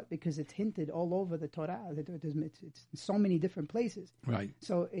from mitzvot because it's hinted all over the Torah. It's in so many different places. Right.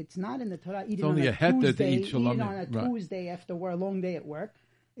 So it's not in the Torah. It's only a heter to eat shalom. On a Tuesday after a long day at work.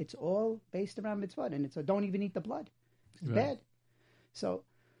 It's all based around mitzvot, and it's don't even eat the blood. It's bad. So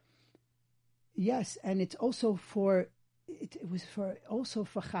yes, and it's also it was also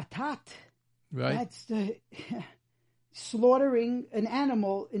for chatat. Right. That's the slaughtering an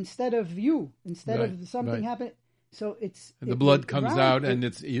animal instead of of something happening. So the blood comes out, and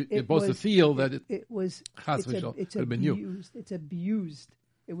you're supposed to feel that it was. It's been abused. It's abused.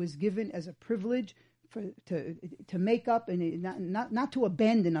 It was given as a privilege to make up and not to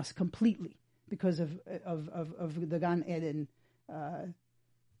abandon us completely because of the Gan Eden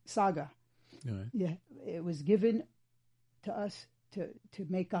saga. Right. Yeah, it was given to us to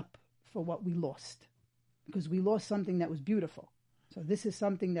make up for what we lost, because we lost something that was beautiful. So this is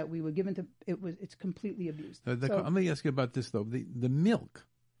something that we were given to. It's completely abused. Let me ask you about this though. The milk.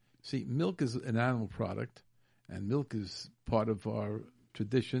 See, milk is an animal product, and milk is part of our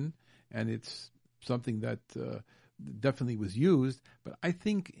tradition, and it's something that definitely was used. But I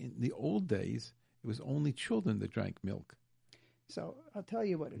think in the old days, it was only children that drank milk. So I'll tell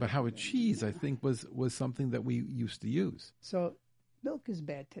you what it is. But how a cheese, I think, was something that we used to use. So milk is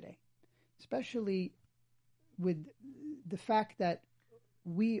bad today, especially with the fact that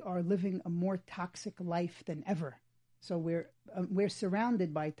we are living a more toxic life than ever. So we're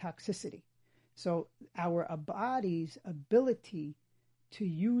surrounded by toxicity. So our body's ability to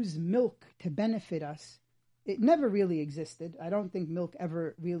use milk to benefit us, it never really existed. I don't think milk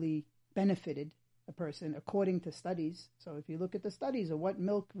ever really benefited a person according to studies. So if you look at the studies of what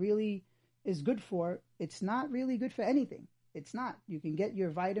milk really is good for, it's not really good for anything. It's not. You can get your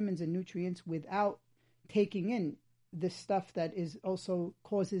vitamins and nutrients without taking in this stuff that is also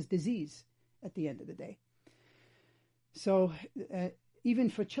causes disease at the end of the day. So even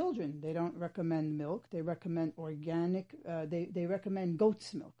for children, they don't recommend milk. They recommend organic. They recommend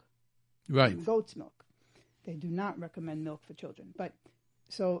goat's milk. Right. Goat's milk. They do not recommend milk for children. But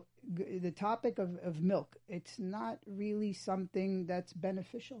so the topic of milk, it's not really something that's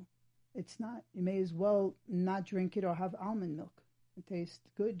beneficial. It's not. You may as well not drink it or have almond milk. It tastes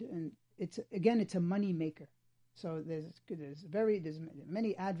good, and it's a money maker. So there's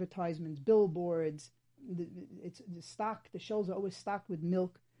many advertisements, billboards. It's the stock. The shelves are always stocked with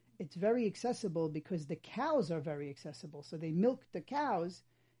milk. It's very accessible because the cows are very accessible. So they milk the cows,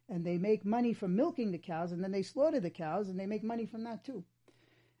 and they make money from milking the cows, and then they slaughter the cows, and they make money from that too.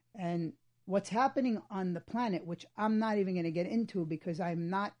 And what's happening on the planet, which I'm not even going to get into because I'm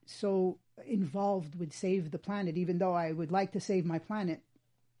not so involved with Save the Planet, even though I would like to save my planet,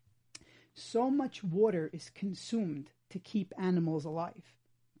 so much water is consumed to keep animals alive.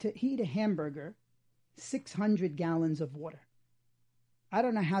 To eat a hamburger, 600 gallons of water. I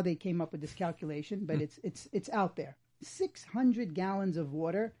don't know how they came up with this calculation, but it's out there. 600 gallons of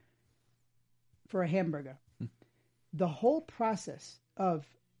water for a hamburger. The whole process of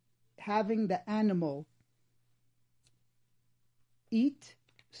having the animal eat,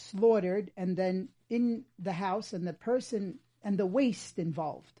 slaughtered, and then in the house, and the person, and the waste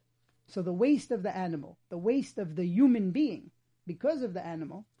involved. So the waste of the animal, the waste of the human being, because of the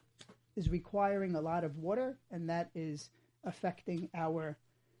animal, is requiring a lot of water, and that is affecting our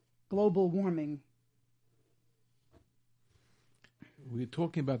global warming. We're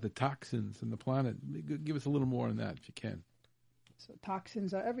talking about the toxins in the planet. Give us a little more on that, if you can. So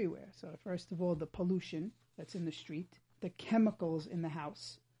toxins are everywhere. So first of all, the pollution that's in the street, the chemicals in the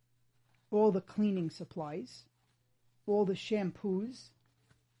house, all the cleaning supplies, all the shampoos,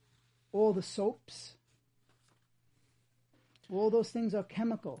 all the soaps, all those things are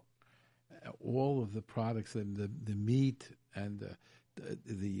chemical. All of the products, and the meat and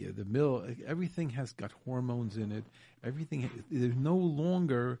the milk, everything has got hormones in it. Everything is no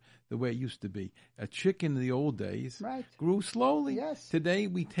longer the way it used to be. A chicken in the old days grew slowly. Yes. Today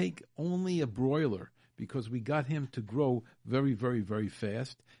we take only a broiler because we got him to grow very, very, very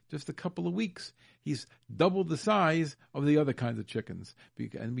fast. Just a couple of weeks, he's double the size of the other kinds of chickens,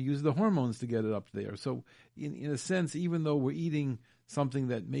 and we use the hormones to get it up there. So in a sense, even though we're eating something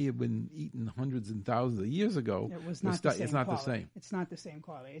that may have been eaten hundreds and thousands of years ago, it's not the same. It's not the same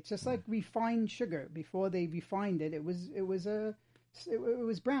quality. It's just like refined sugar. Before they refined it, it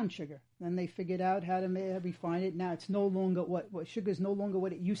was brown sugar. Then they figured out how to refine it. Now it's no longer what sugar is no longer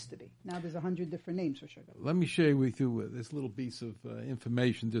what it used to be. Now there's 100 different names for sugar. Let me share with you this little piece of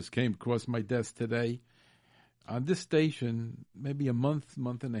information just came across my desk today. On this station, maybe a month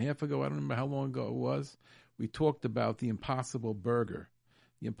and a half ago, I don't remember how long ago it was, we talked about the Impossible Burger.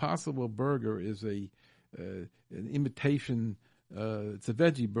 The Impossible Burger is an imitation. It's a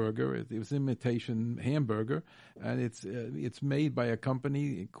veggie burger. It was an imitation hamburger, and it's made by a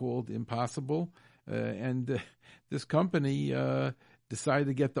company called Impossible. And this company decided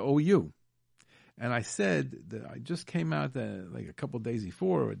to get the OU. And I said that I just came out like a couple of days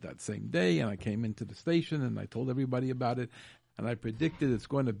before, that same day, and I came into the station and I told everybody about it, and I predicted it's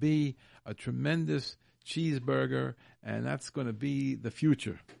going to be a tremendous cheeseburger, and that's going to be the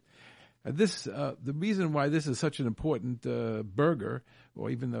future. The reason why this is such an important burger,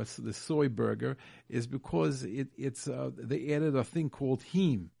 or even the soy burger, is because they added a thing called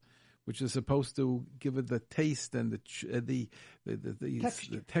heme, which is supposed to give it the taste and the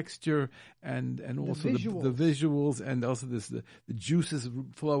texture and also the visuals, and also the juices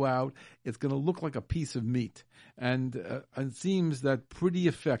flow out. It's going to look like a piece of meat, and it seems that pretty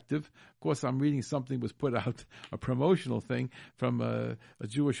effective. Of course, I'm reading something was put out, a promotional thing from a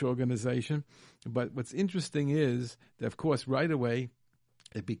Jewish organization. But what's interesting is that, of course, right away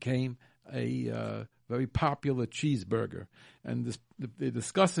it became a very popular cheeseburger, and they're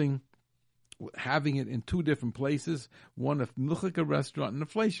discussing having it in two different places, one a Milchika restaurant and a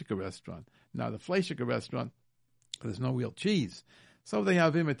Fleischika restaurant. Now, the Fleischika restaurant There's no real cheese. So they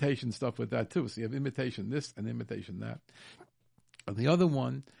have imitation stuff with that too. So you have imitation this and imitation that. And the other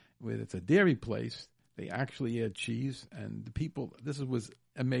one, where it's a dairy place, they actually add cheese. And the people, was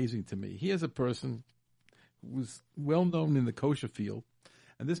amazing to me. Here's a person who was well known in the kosher field.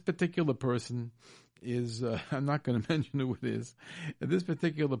 And this particular person is, I'm not going to mention who it is. And this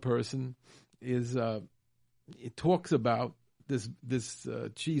particular person is, it talks about this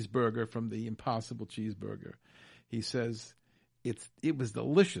cheeseburger from the Impossible Cheeseburger. He says, it was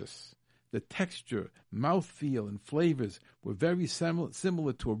delicious. The texture, mouthfeel, and flavors were very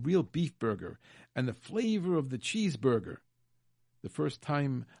similar to a real beef burger. And the flavor of the cheeseburger, the first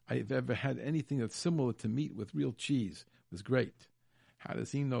time I've ever had anything that's similar to meat with real cheese, was great. How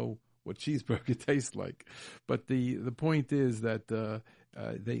does he know what cheeseburger tastes like? But the point is that they're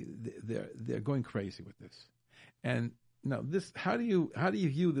going crazy with this. And now how do you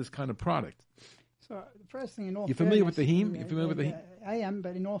view this kind of product? So the first thing, in all you fairness, familiar with the heme? You familiar with the heme? I am,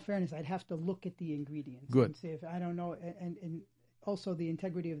 but in all fairness, I'd have to look at the ingredients. Good. And see if I don't know, and also the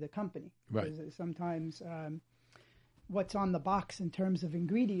integrity of the company. Right. Because sometimes what's on the box in terms of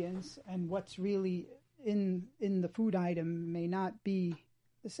ingredients and what's really in the food item may not be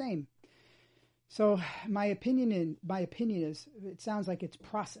the same. So my opinion is, it sounds like it's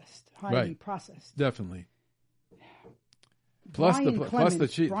processed, highly processed. Definitely. Plus the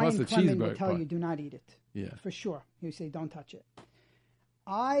cheeseburger will tell part. you do not eat it. Yeah, for sure. You say don't touch it.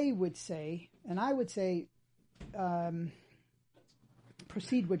 I would say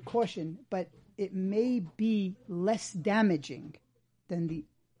proceed with caution, but it may be less damaging than the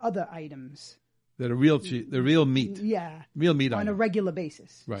other items. That are real the real meat. Yeah, real meat on a regular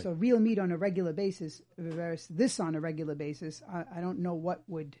basis. Right. So real meat on a regular basis versus this on a regular basis. I don't know what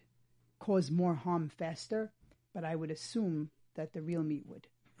would cause more harm faster, but I would assume that the real meat would.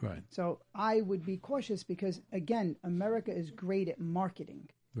 Right. So I would be cautious because, again, America is great at marketing.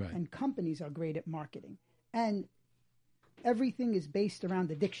 Right. And companies are great at marketing. And everything is based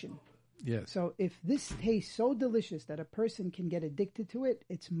around addiction. Yes. So if this tastes so delicious that a person can get addicted to it,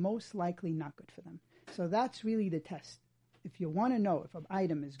 it's most likely not good for them. So that's really the test. If you want to know if an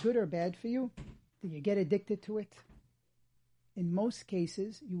item is good or bad for you, do you get addicted to it? In most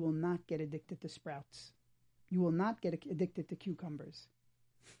cases, you will not get addicted to sprouts. You will not get addicted to cucumbers.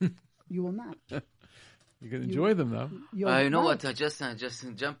 You will not. You can enjoy them, though. You know what? Just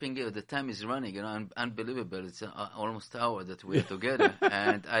jumping in. The time is running. Unbelievable. It's almost an hour that we're together,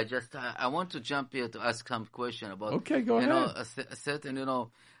 and I want to jump here to ask some question about. Okay, go ahead. A certain,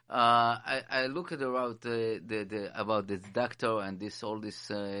 I look at about about this doctor and all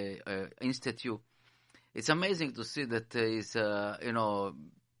this institute. It's amazing to see that is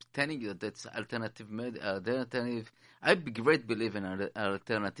telling you that's alternative. I'm a great believer in an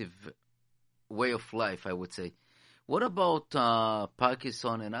alternative way of life, I would say. What about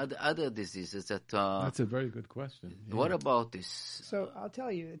Parkinson and other diseases that? That's a very good question. Yeah. What about this? So I'll tell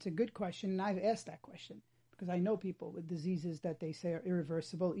you, it's a good question, and I've asked that question because I know people with diseases that they say are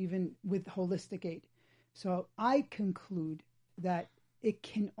irreversible, even with holistic aid. So I conclude that it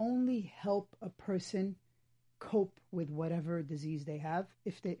can only help a person cope with whatever disease they have.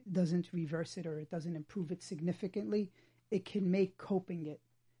 If it doesn't reverse it or it doesn't improve it significantly, it can make coping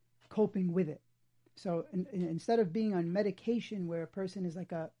with it. So instead of being on medication where a person is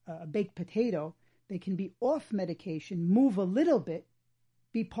like a baked potato, they can be off medication, move a little bit,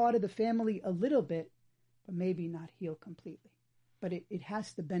 be part of the family a little bit, but maybe not heal completely. But it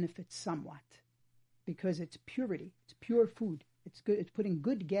has to benefit somewhat because it's purity. It's pure food. It's good. It's putting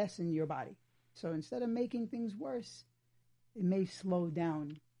good gas in your body. So instead of making things worse, it may slow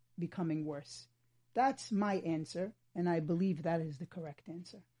down becoming worse. That's my answer, and I believe that is the correct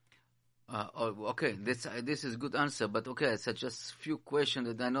answer. Okay, this is a good answer, but okay, so just a few questions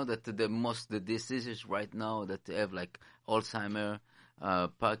that I know that the diseases right now that have like Alzheimer,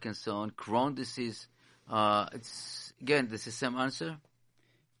 Parkinson, Crohn's disease, it's again this is the same answer.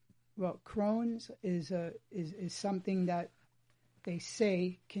 Well, Crohn's is something that they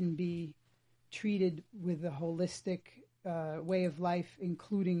say can be treated with a holistic way of life,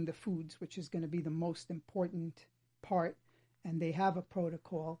 including the foods, which is going to be the most important part. And they have a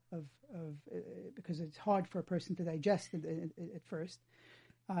protocol of because it's hard for a person to digest it at first.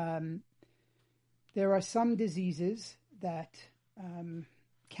 There are some diseases that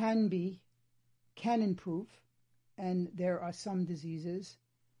can improve, and there are some diseases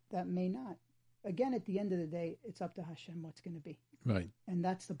that may not. Again, at the end of the day, it's up to Hashem what's going to be. Right. And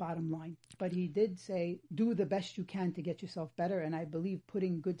that's the bottom line. But he did say, do the best you can to get yourself better. And I believe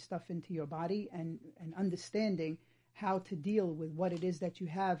putting good stuff into your body and understanding how to deal with what it is that you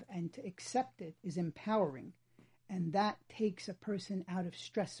have and to accept it is empowering. And that takes a person out of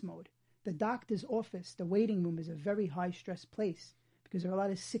stress mode. The doctor's office, the waiting room, is a very high-stress place because there are a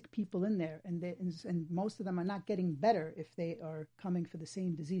lot of sick people in there, and most of them are not getting better if they are coming for the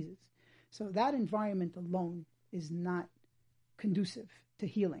same diseases. So that environment alone is not conducive to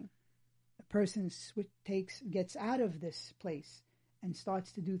healing. A person gets out of this place and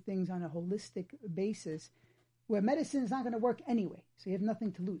starts to do things on a holistic basis where medicine is not going to work anyway, so you have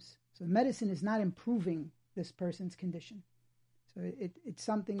nothing to lose. So medicine is not improving this person's condition. So it's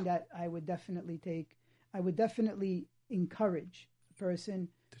something that I would definitely encourage a person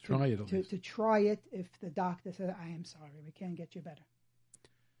to try it if the doctor says, I am sorry, we can't get you better.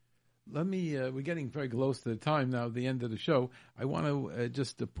 Let me, we're getting very close to the time now, at the end of the show. I want to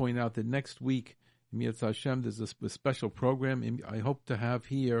just to point out that next week, Mirz Hashem, there's a special program. I hope to have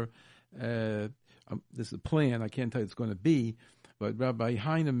here, this is a plan, I can't tell you it's going to be, but Rabbi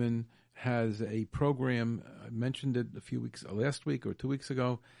Heinemann has a program. I mentioned it last week or 2 weeks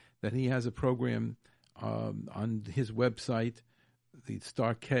ago, that he has a program on his website, the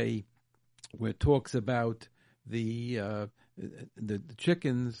Star K, where it talks about the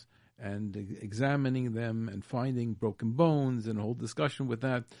chickens and examining them and finding broken bones and a whole discussion with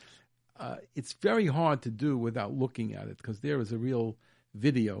that. It's very hard to do without looking at it because there is a real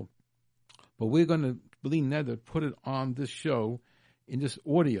video. But we're going to, B'li Neder, put it on this show in just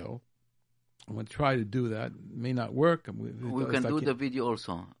audio. I'm going to try to do that. It may not work. We can do the video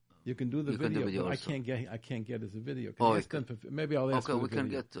also. You can do the video, but I can't get as a video. Maybe I'll ask for the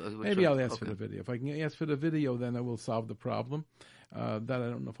video. Maybe I'll ask for the video. If I can ask for the video, then I will solve the problem. That I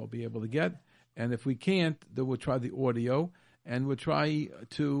don't know if I'll be able to get. And if we can't, then we'll try the audio, and we'll try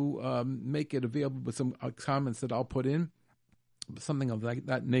to make it available with some comments that I'll put in. Something of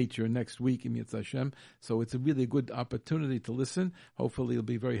that nature next week in Mirz Hashem. So it's a really good opportunity to listen. Hopefully it'll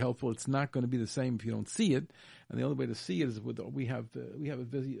be very helpful. It's not going to be the same if you don't see it. And the only way to see it is we have a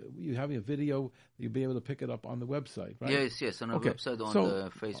video. You have a video, you'll be able to pick it up on the website, right? Yes, on our website, on the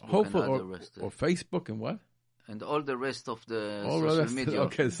Facebook hopefully, and all the rest. Or Facebook and what? And all the rest of the social media.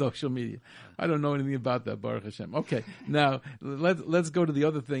 Okay, social media. I don't know anything about that, Baruch Hashem. Okay, now let's go to the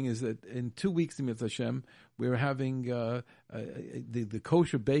other thing. Is that in 2 weeks in Mirz Hashem, we're having the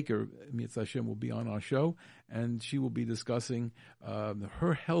kosher baker, Mirz Hashem, will be on our show, and she will be discussing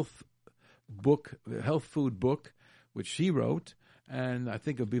her health food book, which she wrote. And I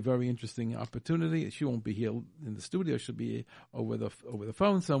think it'll be a very interesting opportunity. She won't be here in the studio. She'll be over the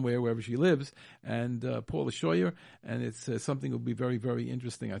phone somewhere, wherever she lives. And Paula Scheuer. And it's something that will be very, very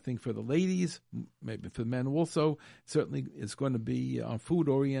interesting, I think, for the ladies, maybe for the men also. Certainly it's going to be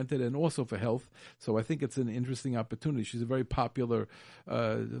food-oriented and also for health. So I think it's an interesting opportunity. She's a very popular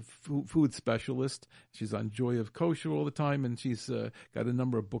food specialist. She's on Joy of Kosher all the time, and she's got a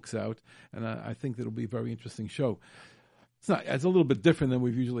number of books out. And I think that it'll be a very interesting show. It's a little bit different than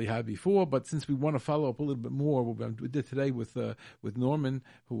we've usually had before, but since we want to follow up a little bit more, we did today with Norman,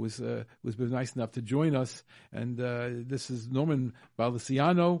 who was been nice enough to join us, and this is Norman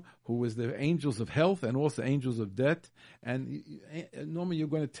Baldiciano, who was the Angels of Health and also Angels of Debt. And Norman, you're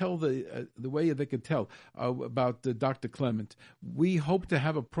going to tell the way they could tell about Dr. Clement. We hope to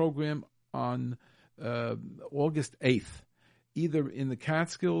have a program on August 8th, either in the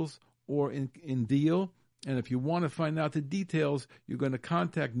Catskills or in Deal. And if you want to find out the details, you're going to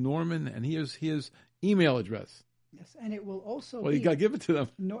contact Norman, and here's his email address. Yes, and it will also you got to give it to them.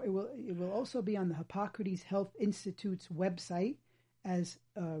 No, it will also be on the Hippocrates Health Institute's website as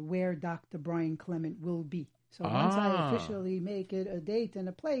where Dr. Brian Clement will be. So once I officially make it a date and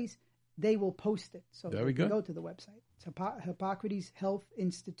a place, they will post it. So there we go. Go to the website. It's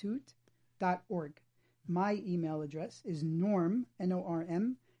HippocratesHealthInstitute.org. My email address is norm,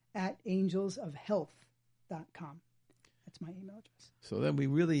 Norm, @angelsofhealth.com. That's my email address. So then we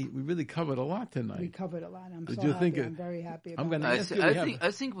really covered a lot tonight. We covered a lot. I'm very happy about it.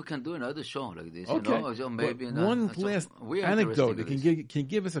 I think we can do another show like this. Okay. You know, maybe one last anecdote. Can you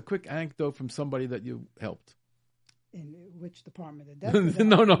give us a quick anecdote from somebody that you helped? In which department? The death?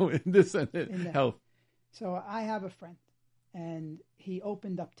 No, in this in health. So I have a friend, and he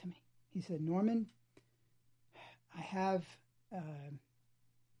opened up to me. He said, Norman, I have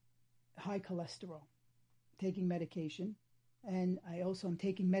high cholesterol, taking medication, and I also am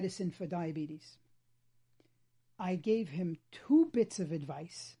taking medicine for diabetes. I gave him 2 bits of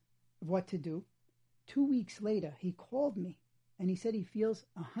advice of what to do. 2 weeks later, he called me, and he said he feels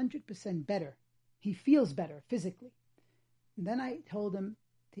 100% better. He feels better physically. And then I told him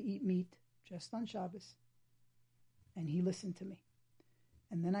to eat meat just on Shabbos, and he listened to me.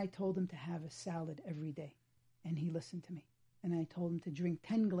 And then I told him to have a salad every day, and he listened to me. And I told him to drink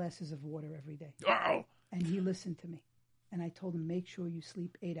 10 glasses of water every day. Oh. And he listened to me. And I told him, make sure you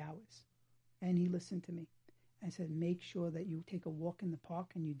sleep 8 hours. And he listened to me. I said, make sure that you take a walk in the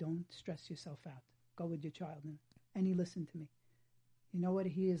park and you don't stress yourself out. Go with your child. And he listened to me. You know what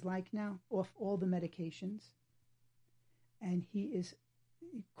he is like now? Off all the medications. And he is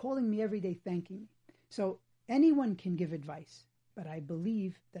calling me every day, thanking me. So anyone can give advice, but I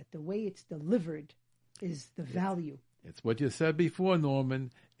believe that the way it's delivered is the value. It's what you said before,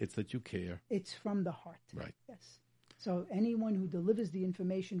 Norman. It's that you care. It's from the heart. Right. Yes. So anyone who delivers the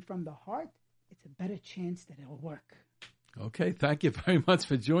information from the heart, it's a better chance that it'll work. Okay, thank you very much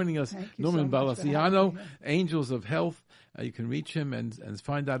for joining us, Norman Balaciano, Angels of Health. You can reach him and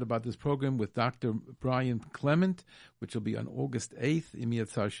find out about this program with Dr. Brian Clement, which will be on August 8th, in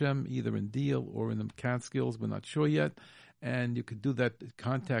Yetz Hashem, either in Deal or in the Catskills. We're not sure yet. And you could do that,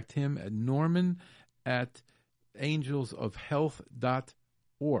 contact him at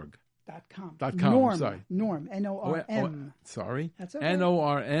norman@angelsofhealth.org. .com. Norm, sorry. Norm, N-O-R-M. Sorry. That's okay.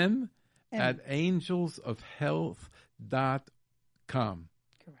 N-O-R-M at angelsofhealth.com.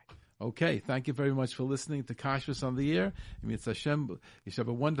 Correct. Okay, thank you very much for listening to Kashrus on the Air. It's Hashem. You should have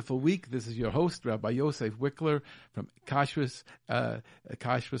a wonderful week. This is your host, Rabbi Yosef Wikler from Kashrus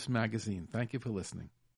Magazine. Thank you for listening.